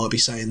 and we might be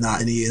saying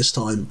that in a year's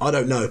time. I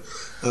don't know.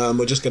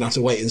 We're just going to have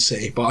to wait and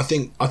see. But I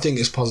think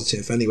it's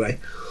positive anyway.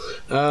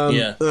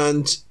 Yeah.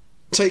 And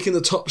taking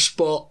the top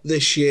spot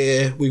this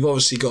year, we've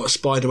obviously got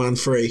Spider-Man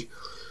 3.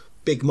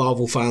 Big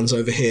Marvel fans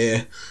over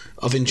here.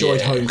 I've enjoyed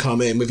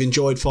Homecoming. We've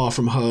enjoyed Far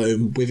From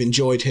Home. We've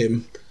enjoyed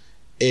him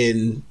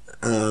in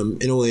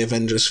all the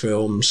Avengers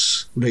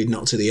films leading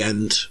up to the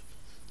end.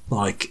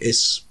 Like,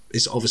 it's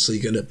obviously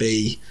going to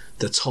be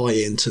the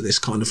tie-in to this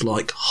kind of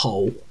like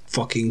whole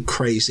fucking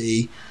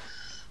crazy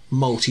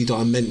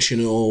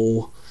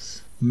multi-dimensional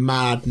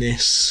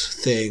madness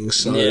thing.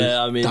 So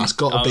yeah, I mean, that's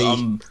got to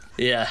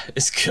be... yeah,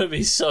 it's going to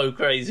be so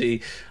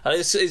crazy. And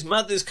it's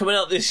mad that it's coming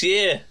out this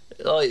year.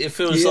 Like, it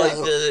feels like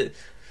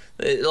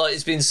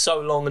it's been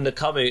so long in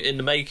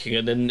the making,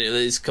 and then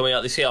it's coming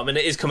out this year. I mean,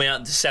 it is coming out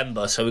in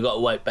December, so we've got to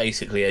wait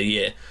basically a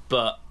year.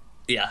 But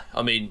yeah,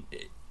 I mean,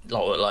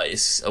 like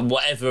it's,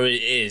 whatever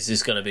it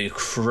is going to be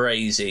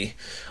crazy.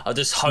 I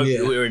just hope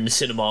that we're in the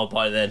cinema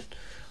by then.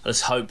 I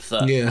just hope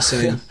that. Yeah,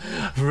 same.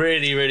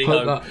 really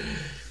hope. That.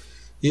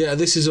 Yeah,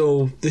 this is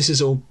all.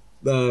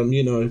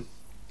 You know,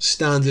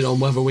 standing on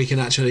whether we can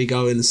actually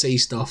go and see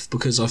stuff,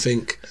 because I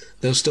think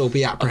there'll still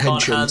be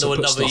apprehension I can't handle to put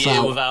another stuff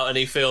year out without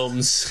any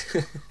films.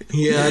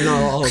 Yeah,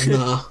 no, I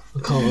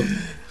can't.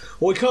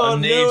 We can't I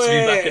do need to be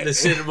it. back in the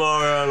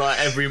cinema like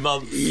every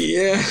month.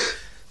 Yeah.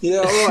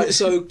 All right.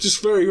 So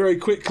just very, very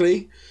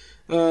quickly,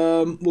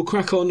 we'll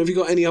crack on. Have you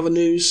got any other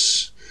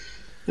news?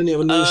 Any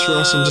other news for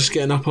us? I'm just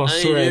getting up our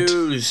thread.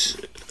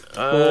 News?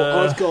 Well,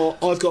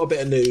 I've got a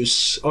bit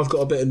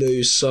of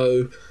news.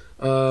 So,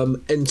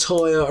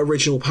 entire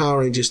original Power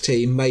Rangers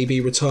team may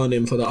be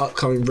returning for the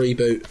upcoming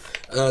reboot.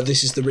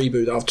 This is the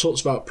reboot that I've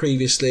talked about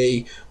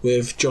previously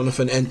with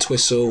Jonathan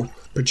Entwistle,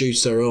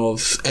 producer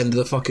of End of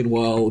the Fucking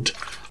World,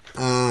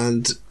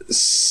 and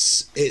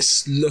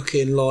it's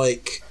looking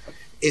like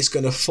it's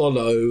going to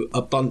follow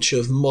a bunch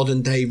of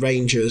modern day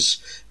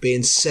Rangers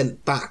being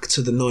sent back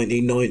to the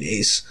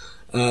 1990s,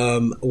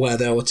 where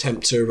they'll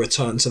attempt to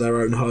return to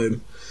their own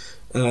home.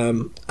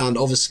 And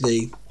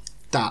obviously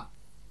that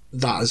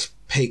has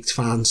piqued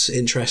fans'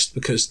 interest,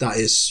 because that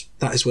is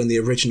when the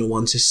original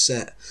ones is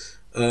set.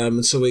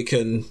 And so we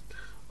can,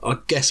 I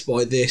guess,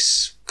 by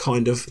this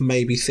kind of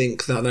maybe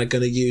think that they're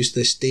going to use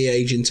this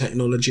de-aging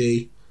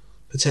technology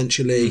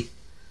potentially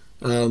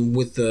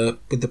with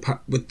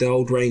the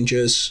old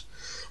Rangers.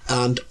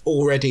 And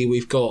already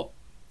we've got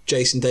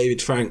Jason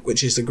David Frank,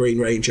 which is the Green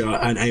Ranger,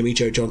 and Amy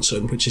Jo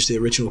Johnson, which is the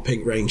original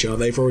Pink Ranger.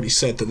 They've already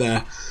said that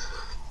they're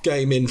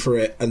game in for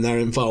it and they're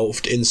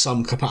involved in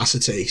some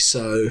capacity.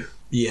 So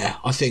yeah,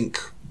 I think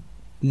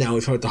now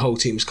we've heard the whole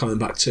team's coming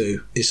back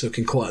too, it's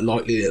looking quite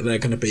likely that they're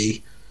going to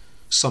be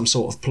some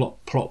sort of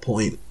plot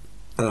point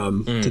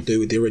to do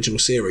with the original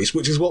series,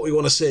 which is what we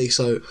want to see.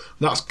 So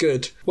that's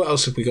good. What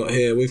else have we got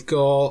here? We've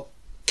got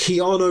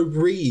Keanu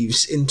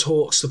Reeves in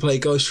talks to play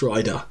Ghost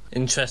Rider.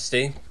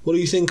 Interesting. What do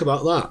you think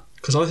about that?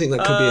 Because I think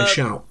that could be a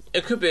shout.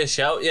 It could be a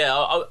shout, yeah.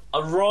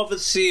 I'd rather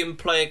see him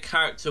play a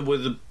character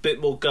with a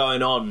bit more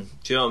going on.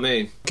 Do you know what I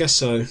mean? I guess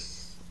so.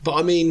 But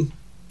I mean,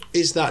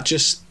 is that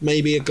just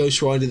maybe a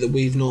Ghost Rider that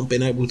we've not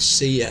been able to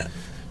see yet?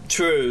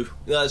 True,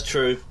 that's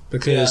true.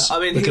 Because I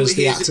mean, because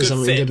the he actors is a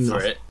haven't good been fit good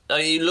for enough.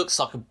 it. He looks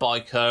like a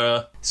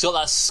biker. He's got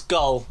that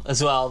skull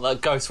as well,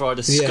 that Ghost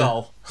Rider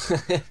skull.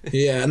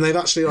 Yeah, and they've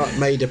actually like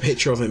made a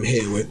picture of him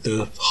here with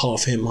the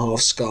half him,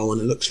 half skull,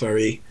 and it looks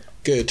very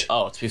good.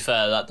 Oh, to be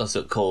fair, that does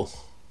look cool.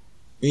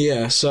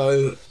 Yeah,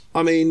 so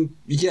I mean,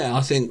 yeah,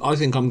 I think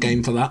I'm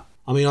game for that.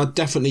 I mean, I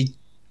definitely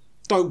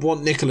don't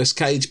want Nicolas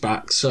Cage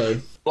back,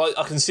 so like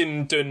I can see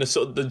him doing the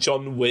sort of the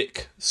John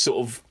Wick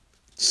sort of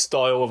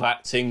style of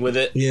acting with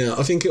it. Yeah,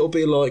 I think it'll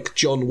be like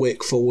John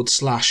Wick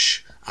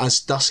 /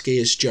 as Dusky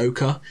as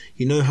Joker.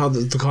 You know how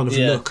the kind of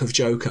look of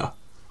Joker?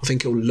 I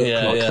think it'll look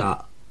like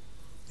that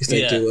if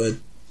they do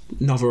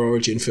another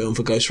origin film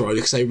for Ghost Rider,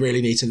 because they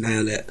really need to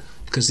nail it,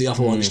 because the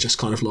other one is just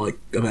kind of like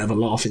a bit of a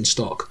laughing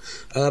stock.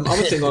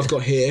 Other thing I've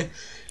got here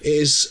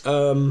is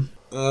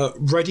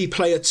Ready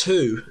Player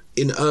 2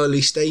 in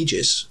early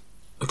stages,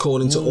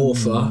 according to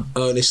author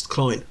Ernest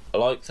Cline. I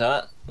like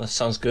that. That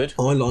sounds good.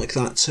 I like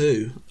that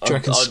too. Do you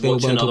reckon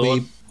Spielberg will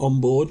be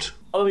on board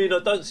I mean, I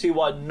don't see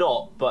why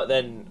not, but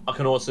then I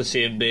can also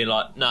see him being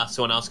like, nah,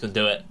 someone else can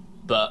do it.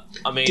 But,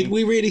 I mean... Did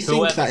we really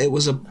think that it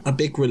was a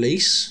big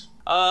release?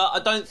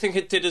 I don't think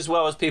it did as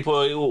well as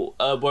people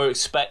were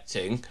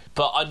expecting,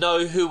 but I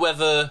know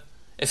whoever...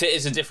 If it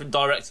is a different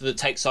director that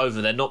takes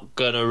over, they're not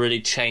going to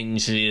really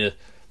change the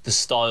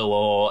style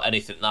or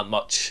anything that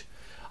much.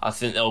 I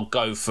think they'll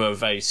go for a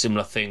very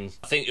similar thing.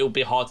 I think it'll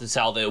be hard to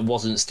tell that it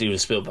wasn't Steven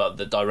Spielberg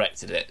that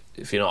directed it,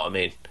 if you know what I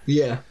mean.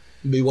 Yeah,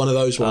 it'd be one of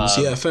those ones.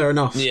 Yeah, fair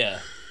enough. Yeah.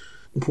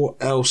 What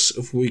else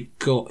have we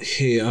got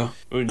here?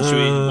 Should we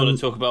want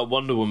to talk about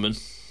Wonder Woman?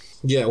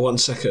 Yeah, 1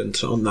 second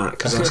on that,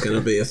 because that's going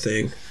to be a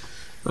thing.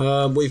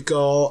 We've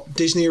got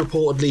Disney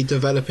reportedly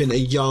developing a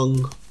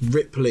young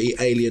Ripley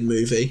alien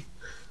movie,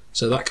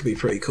 so that could be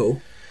pretty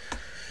cool.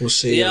 We'll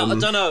see. Yeah, I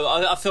don't know.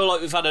 I feel like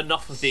we've had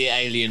enough of the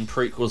Alien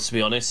prequels, to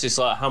be honest. It's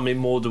like, how many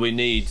more do we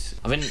need?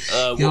 I think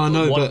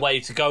one way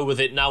to go with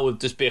it now would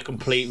just be a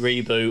complete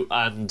reboot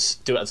and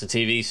do it as a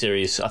TV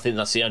series. I think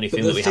that's the only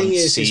thing that we haven't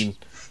seen.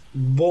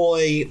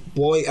 Why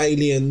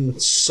Alien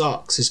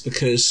sucks is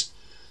because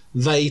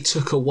they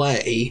took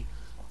away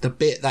the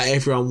bit that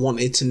everyone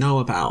wanted to know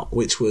about,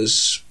 which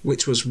was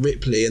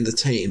Ripley and the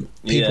team.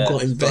 People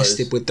got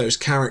invested with those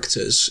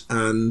characters,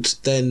 and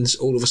then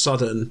all of a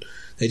sudden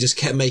they just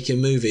kept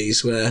making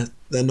movies where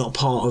they're not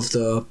part of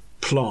the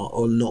plot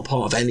or not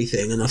part of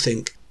anything, and I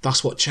think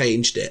that's what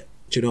changed it.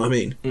 Do you know what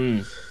I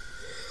mean?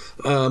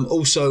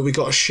 Also, we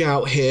got a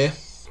shout here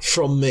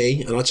from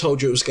me, and I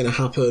told you it was going to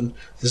happen.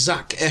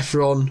 Zac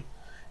Efron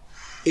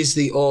is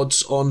the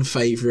odds-on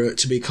favourite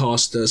to be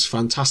cast as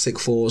Fantastic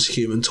Four's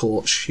Human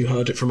Torch. You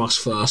heard it from us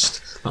first.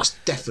 That's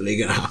definitely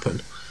going to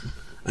happen.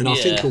 And I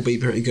think he'll be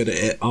pretty good at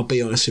it, I'll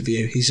be honest with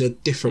you. He's a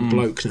different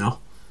bloke now.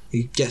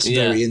 He gets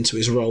very into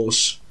his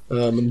roles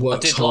and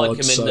works hard. I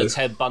did like him in the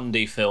Ted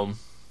Bundy film.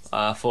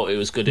 I thought he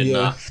was good in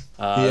that.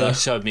 That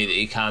showed me that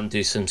he can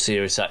do some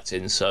serious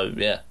acting, so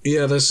yeah.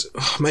 Yeah, there's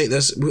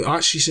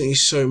actually seen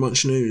so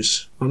much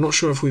news. I'm not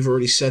sure if we've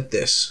already said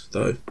this,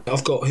 though.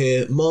 I've got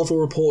here, Marvel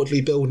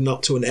reportedly building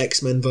up to an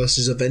X-Men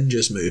versus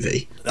Avengers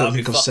movie. Don't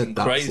think I've said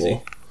that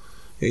before.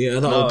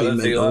 Yeah, that would be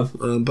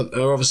mental. But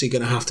they're obviously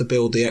going to have to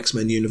build the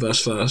X-Men universe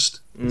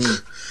first.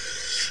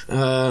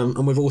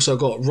 And we've also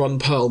got Ron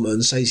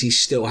Perlman says he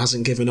still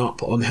hasn't given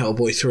up on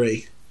Hellboy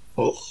 3.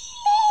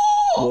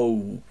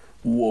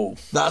 Whoa.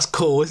 That's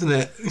cool, isn't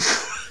it?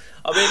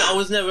 I mean,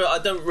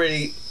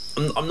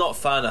 I'm not a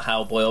fan of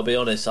Hellboy, I'll be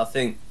honest. I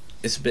think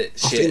it's a bit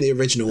shit. I think the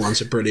original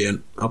ones are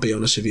brilliant, I'll be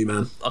honest with you,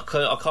 man. I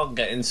can't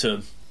get into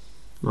them.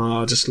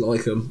 I just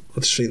like them.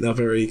 I just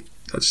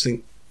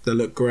think they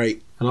look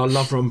great. And I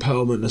love Ron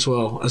Perlman as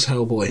well as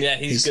Hellboy. Yeah,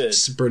 he's good.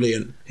 He's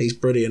brilliant. He's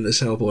brilliant as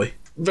Hellboy.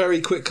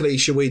 Very quickly,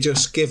 should we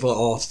just give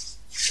our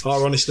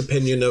honest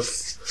opinion of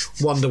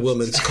Wonder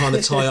Woman to kind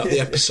of tie up the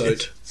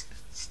episode?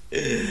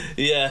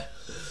 Yeah.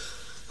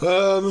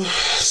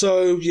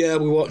 So yeah,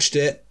 we watched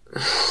it.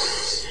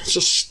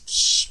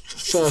 Just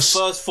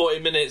first 40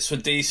 minutes were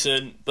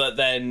decent, but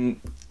then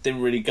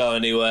didn't really go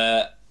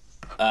anywhere.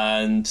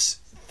 And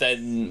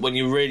then when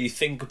you really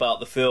think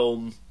about the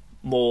film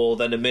more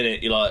than a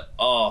minute, you're like,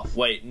 oh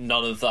wait,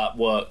 none of that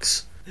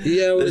works.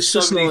 Yeah, there's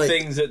so many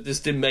things that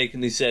just didn't make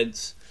any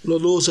sense. The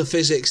laws of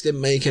physics didn't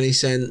make any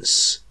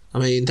sense. I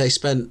mean, they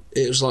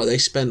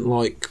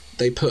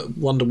put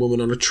Wonder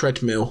Woman on a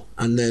treadmill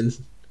and then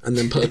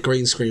put a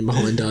green screen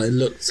behind her. It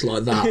looked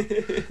like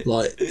that.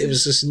 Like, it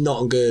was just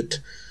not good.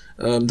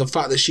 The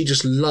fact that she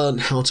just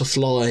learned how to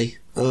fly.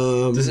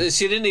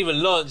 She didn't even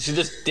learn. She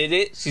just did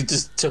it. She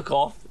just took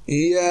off.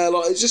 Yeah,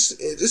 like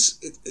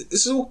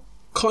this all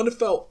kind of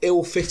felt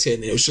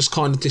ill-fitting. It was just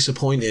kind of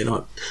disappointing.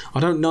 I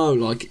don't know.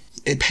 Like,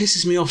 it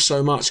pisses me off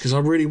so much because I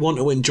really want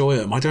to enjoy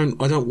them. I don't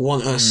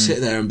want her to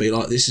sit there and be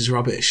like, this is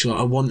rubbish. Like,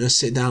 I want her to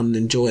sit down and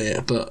enjoy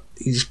it, but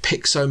you just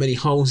pick so many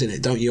holes in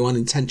it, don't you,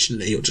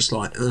 unintentionally? You're just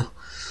like,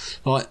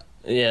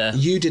 yeah.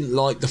 You didn't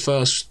like the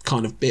first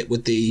kind of bit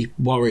with the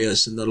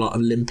Warriors and the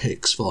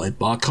Olympics vibe,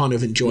 but I kind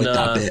of enjoyed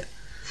that bit.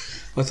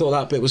 I thought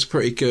that bit was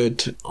pretty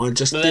good. I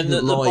just didn't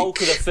the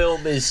bulk of the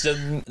film is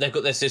they've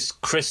got this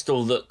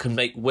crystal that can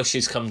make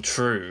wishes come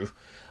true,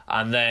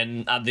 and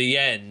then at the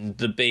end,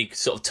 the big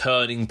sort of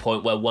turning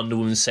point where Wonder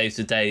Woman saves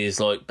the day is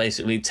like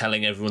basically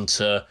telling everyone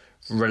to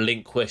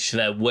relinquish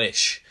their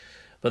wish.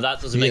 But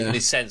that doesn't make any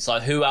sense.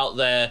 Like, who out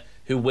there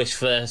who wished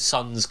for their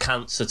son's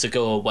cancer to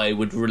go away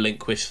would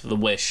relinquish the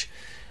wish?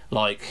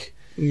 Like,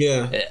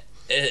 yeah.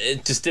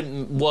 It just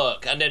didn't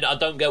work. And then I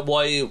don't get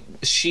why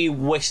she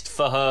wished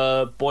for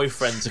her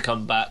boyfriend to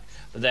come back,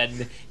 but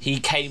then he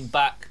came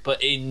back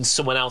but in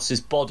someone else's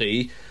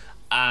body,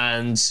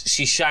 and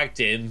she shagged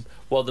him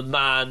while the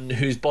man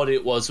whose body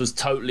it was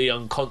totally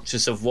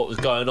unconscious of what was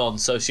going on,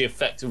 so she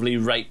effectively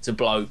raped a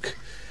bloke.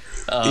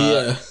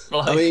 Yeah.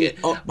 Like, I mean,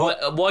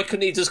 why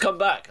couldn't he just come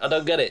back? I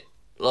don't get it.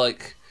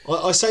 Like,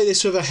 I say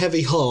this with a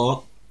heavy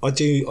heart. I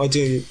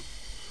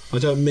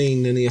don't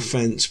mean any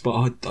offence,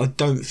 but I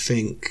don't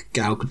think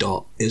Gal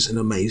Gadot is an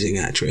amazing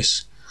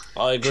actress.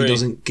 I agree.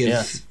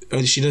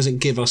 She doesn't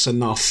give us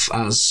enough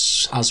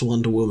as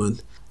Wonder Woman.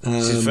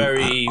 She's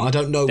very I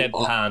don't know.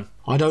 deadpan.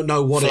 I don't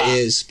know what Flat. it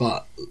is,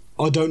 but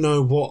I don't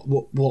know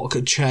what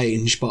could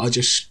change. But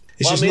it's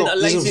Well, just I mean, not.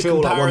 a Doesn't lazy feel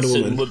like Wonder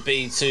comparison Woman. would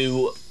be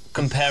to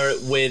compare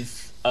it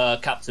with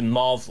Captain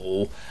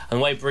Marvel, and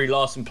the way Brie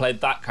Larson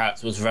played that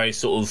character was very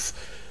sort of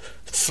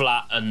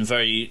flat and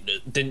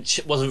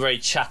wasn't very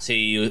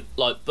chatty.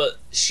 But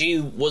she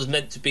was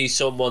meant to be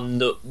someone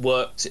that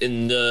worked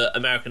in the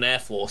American Air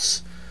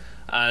Force,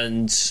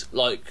 and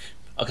I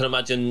can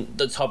imagine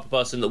the type of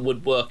person that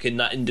would work in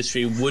that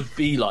industry would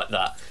be like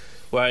that.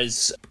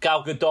 Whereas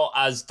Gal Gadot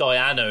as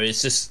Diana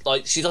is just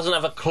she doesn't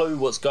have a clue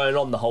what's going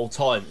on the whole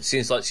time. It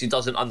seems like she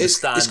doesn't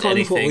understand It's kind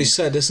anything. of what we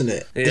said, isn't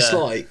it? Yeah. It's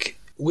like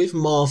with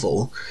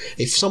Marvel,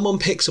 if someone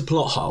picks a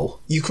plot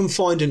hole, you can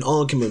find an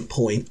argument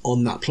point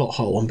on that plot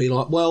hole and be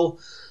like, well,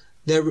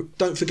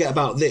 don't forget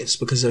about this,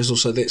 because there's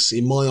also this.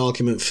 In my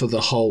argument for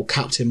the whole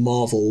Captain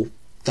Marvel,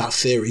 that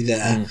theory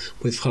there,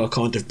 with her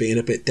kind of being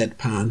a bit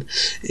deadpan,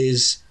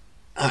 is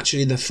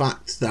actually the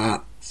fact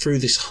that through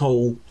this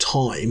whole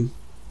time,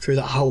 through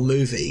that whole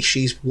movie,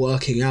 she's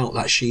working out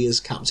that she is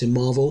Captain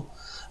Marvel,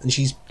 and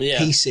she's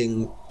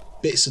piecing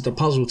bits of the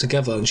puzzle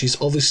together, and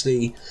she's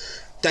obviously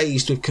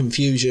dazed with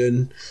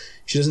confusion.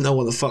 She doesn't know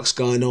what the fuck's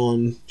going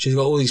on. She's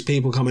got all these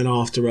people coming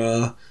after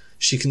her.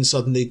 She can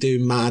suddenly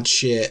do mad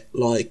shit.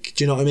 Do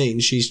you know what I mean?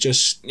 She's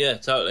just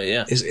totally.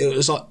 It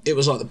was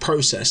like the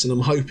process, and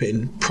I'm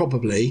hoping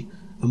probably,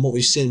 and what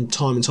we've seen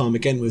time and time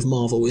again with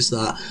Marvel is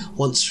that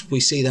once we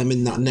see them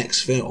in that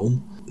next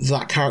film,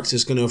 that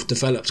character's going to have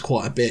developed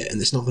quite a bit, and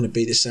it's not going to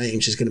be the same.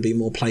 She's going to be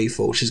more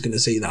playful. She's going to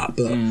see that,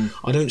 but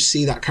I don't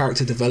see that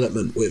character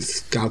development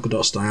with Gal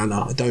Gadot's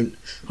Diana.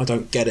 I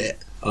don't get it.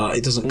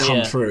 It doesn't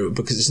come through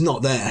because it's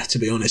not there, to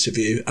be honest with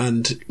you.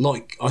 And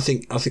I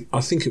think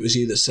it was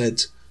you that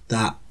said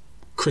that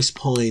Chris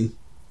Pine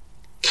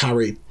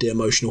carried the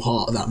emotional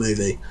heart of that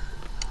movie.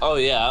 Oh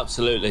yeah,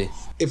 absolutely.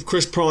 If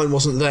Chris Pine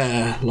wasn't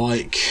there,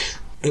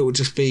 it would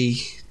just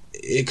be.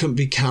 It couldn't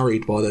be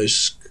carried by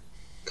those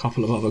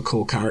couple of other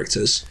core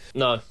characters.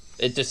 No,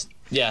 it just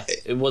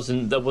it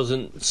wasn't. There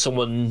wasn't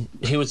someone.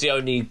 He was the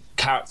only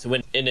character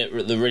in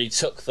it that really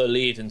took the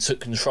lead and took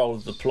control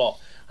of the plot.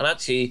 And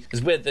actually,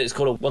 it's weird that it's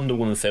called a Wonder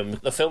Woman film.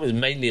 The film is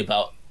mainly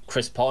about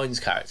Chris Pine's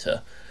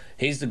character.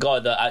 He's the guy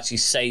that actually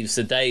saves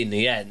the day in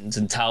the end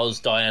and tells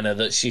Diana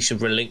that she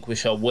should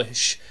relinquish her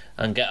wish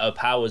and get her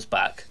powers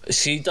back.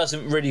 She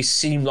doesn't really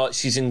seem like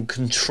she's in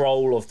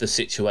control of the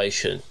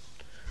situation,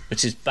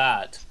 which is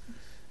bad.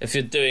 If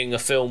you're doing a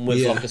film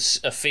with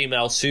a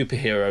female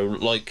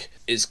superhero,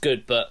 it's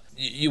good, but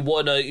you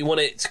want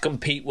it to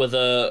compete with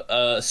a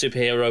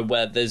superhero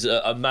where there's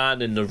a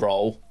man in the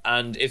role,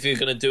 and if you're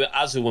going to do it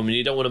as a woman,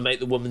 you don't want to make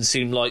the woman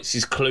seem like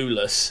she's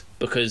clueless,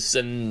 because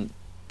then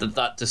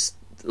that just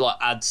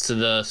adds to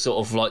the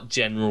sort of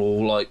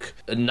general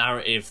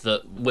narrative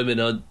that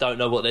women don't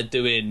know what they're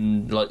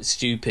doing,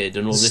 stupid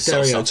and all this sort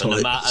of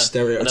stuff.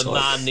 And a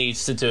man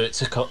needs to do it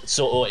to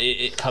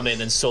come in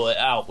and sort it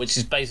out, which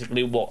is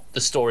basically what the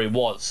story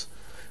was.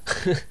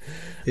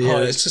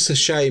 It's just a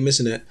shame,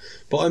 isn't it?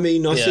 But I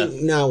mean, I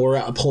think now we're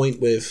at a point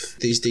with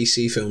these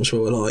DC films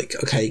where we're like,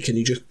 okay, can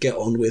you just get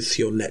on with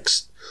your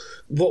next?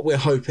 What we're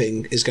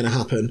hoping is going to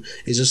happen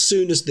is as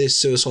soon as this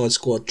Suicide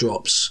Squad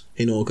drops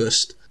in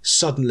August,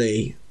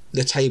 suddenly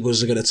the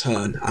tables are going to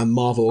turn and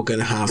Marvel are going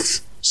to have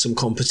some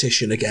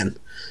competition again.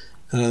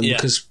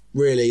 Because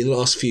really, the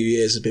last few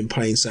years have been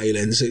plain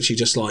sailing. It's literally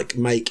just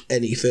make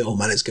any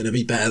film and it's going to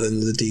be better than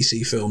the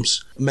DC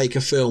films. Make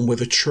a film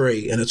with a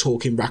tree and a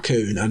talking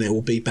raccoon and it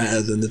will be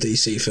better than the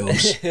DC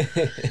films.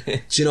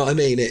 Do you know what I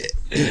mean?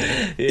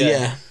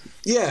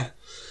 Yeah.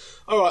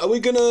 All right, are we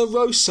going to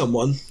roast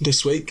someone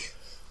this week?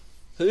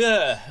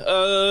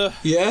 Yeah.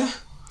 Yeah?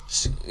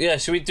 Yeah,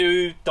 should we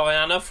do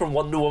Diana from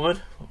Wonder Woman?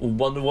 Or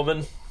Wonder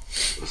Woman?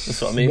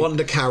 That's what I mean.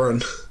 Wonder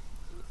Karen.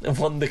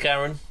 Wonder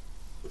Karen.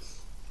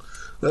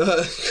 We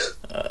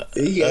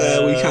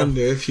can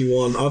do if you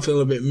want. I feel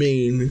a bit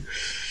mean.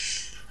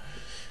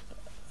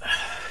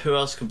 Who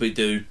else could we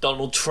do?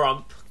 Donald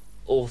Trump,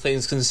 all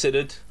things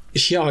considered.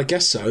 Yeah, I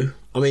guess so.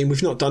 I mean,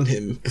 we've not done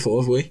him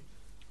before, have we?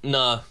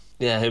 No.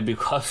 Yeah, it'd be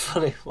quite a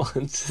funny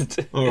one to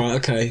do. Alright,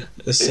 okay.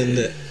 Let's send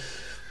it.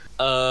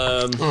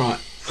 Alright,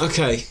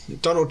 okay.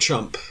 Donald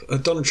Trump.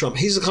 Donald Trump,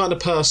 he's the kind of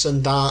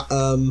person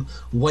that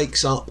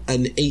wakes up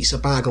and eats a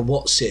bag of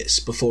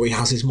Wotsits before he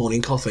has his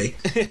morning coffee.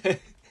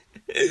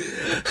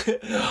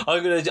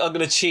 I'm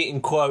gonna cheat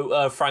and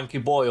quote Frankie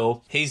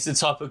Boyle. He's the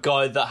type of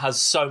guy that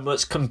has so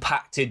much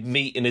compacted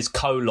meat in his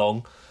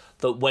colon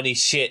that when he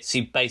shits,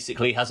 he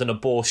basically has an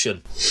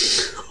abortion.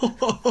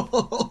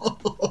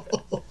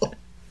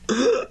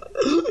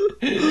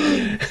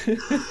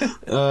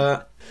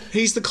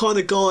 He's the kind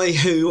of guy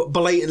who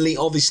blatantly,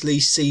 obviously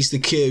sees the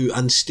queue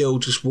and still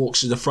just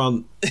walks to the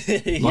front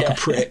like a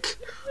prick.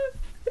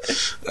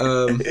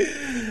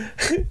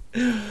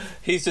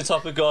 He's the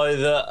type of guy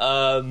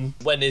that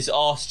when his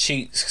arse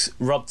cheeks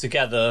rub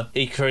together,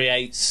 he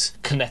creates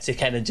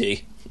kinetic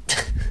energy.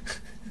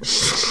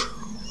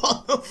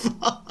 What the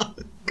fuck?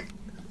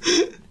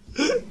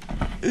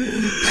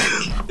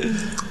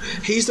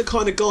 He's the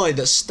kind of guy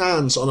that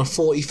stands on a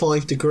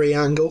 45-degree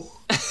angle.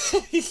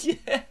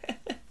 Yeah.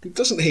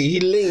 Doesn't he? He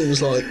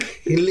leans like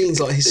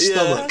his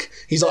stomach.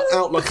 He's like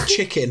out like a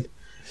chicken.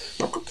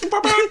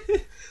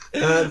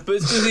 But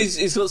it's because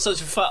he's got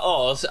such a fat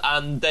arse,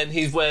 and then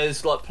he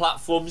wears like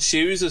platform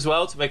shoes as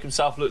well to make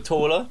himself look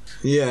taller.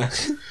 Yeah.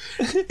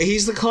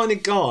 He's the kind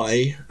of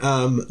guy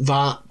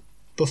that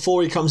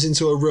before he comes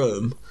into a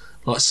room,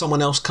 like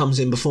someone else comes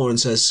in before and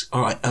says,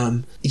 all right,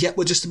 yeah,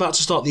 we're just about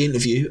to start the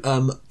interview.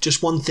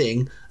 Just one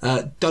thing,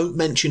 don't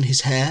mention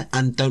his hair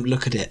and don't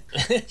look at it.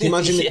 Can you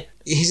imagine Yeah.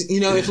 He's,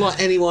 if like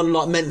anyone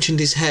like mentioned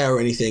his hair or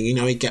anything,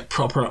 he'd get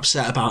proper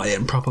upset about it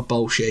and proper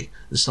bullshit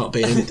and start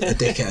being a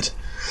dickhead.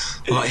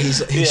 Like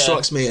he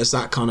strikes me as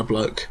that kind of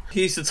bloke.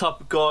 He's the type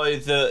of guy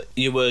that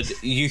you would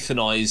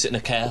euthanize in a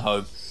care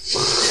home.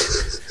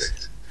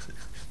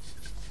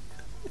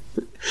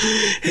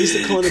 He's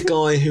the kind of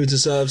guy who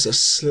deserves a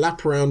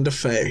slap around the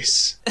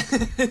face.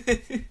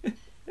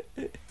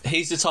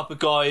 He's the type of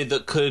guy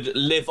that could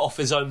live off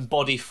his own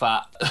body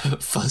fat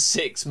for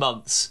 6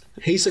 months.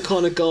 He's the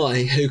kind of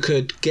guy who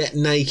could get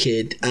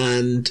naked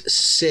and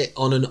sit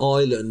on an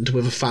island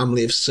with a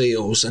family of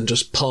seals and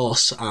just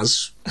pass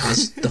as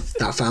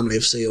that family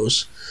of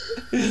seals.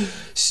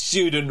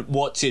 Student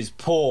watches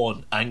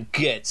porn and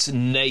gets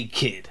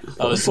naked.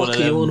 What the fuck are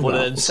you on one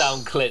of about? them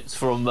sound clips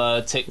from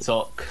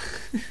TikTok.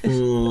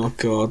 Oh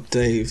God,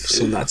 Dave,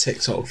 some of that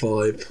TikTok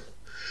vibe.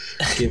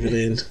 Giving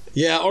in.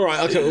 Yeah,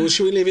 alright, okay, well,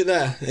 should we leave it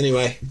there?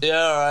 Anyway. Yeah,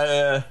 alright,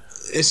 yeah.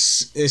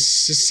 It's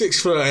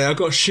 6:30, I've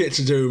got shit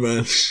to do,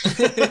 man.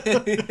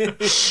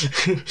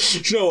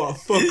 You know what?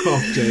 Fuck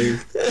off,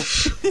 Dave.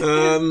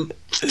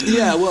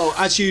 Yeah, well,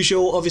 as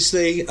usual,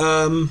 obviously,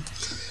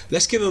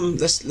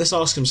 let's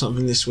ask him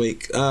something this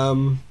week.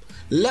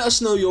 Let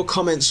us know your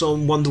comments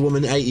on Wonder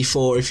Woman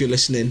 84 if you're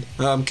listening.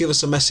 Give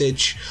us a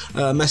message.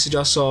 Message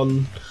us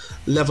on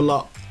Level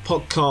Up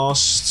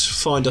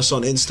Podcast. Find us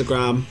on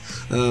Instagram.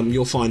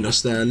 You'll find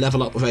us there.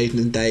 Level Up with Aidan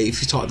and Dave.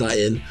 If you type that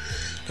in,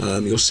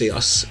 you'll see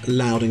us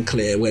loud and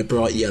clear. We're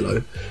bright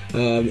yellow.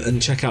 And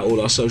check out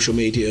all our social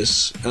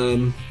medias.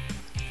 And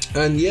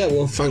yeah,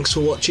 well, thanks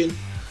for watching.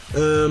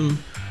 And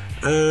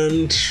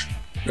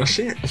that's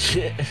it.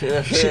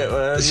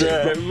 That's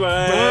it, man.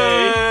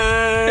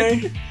 Bye.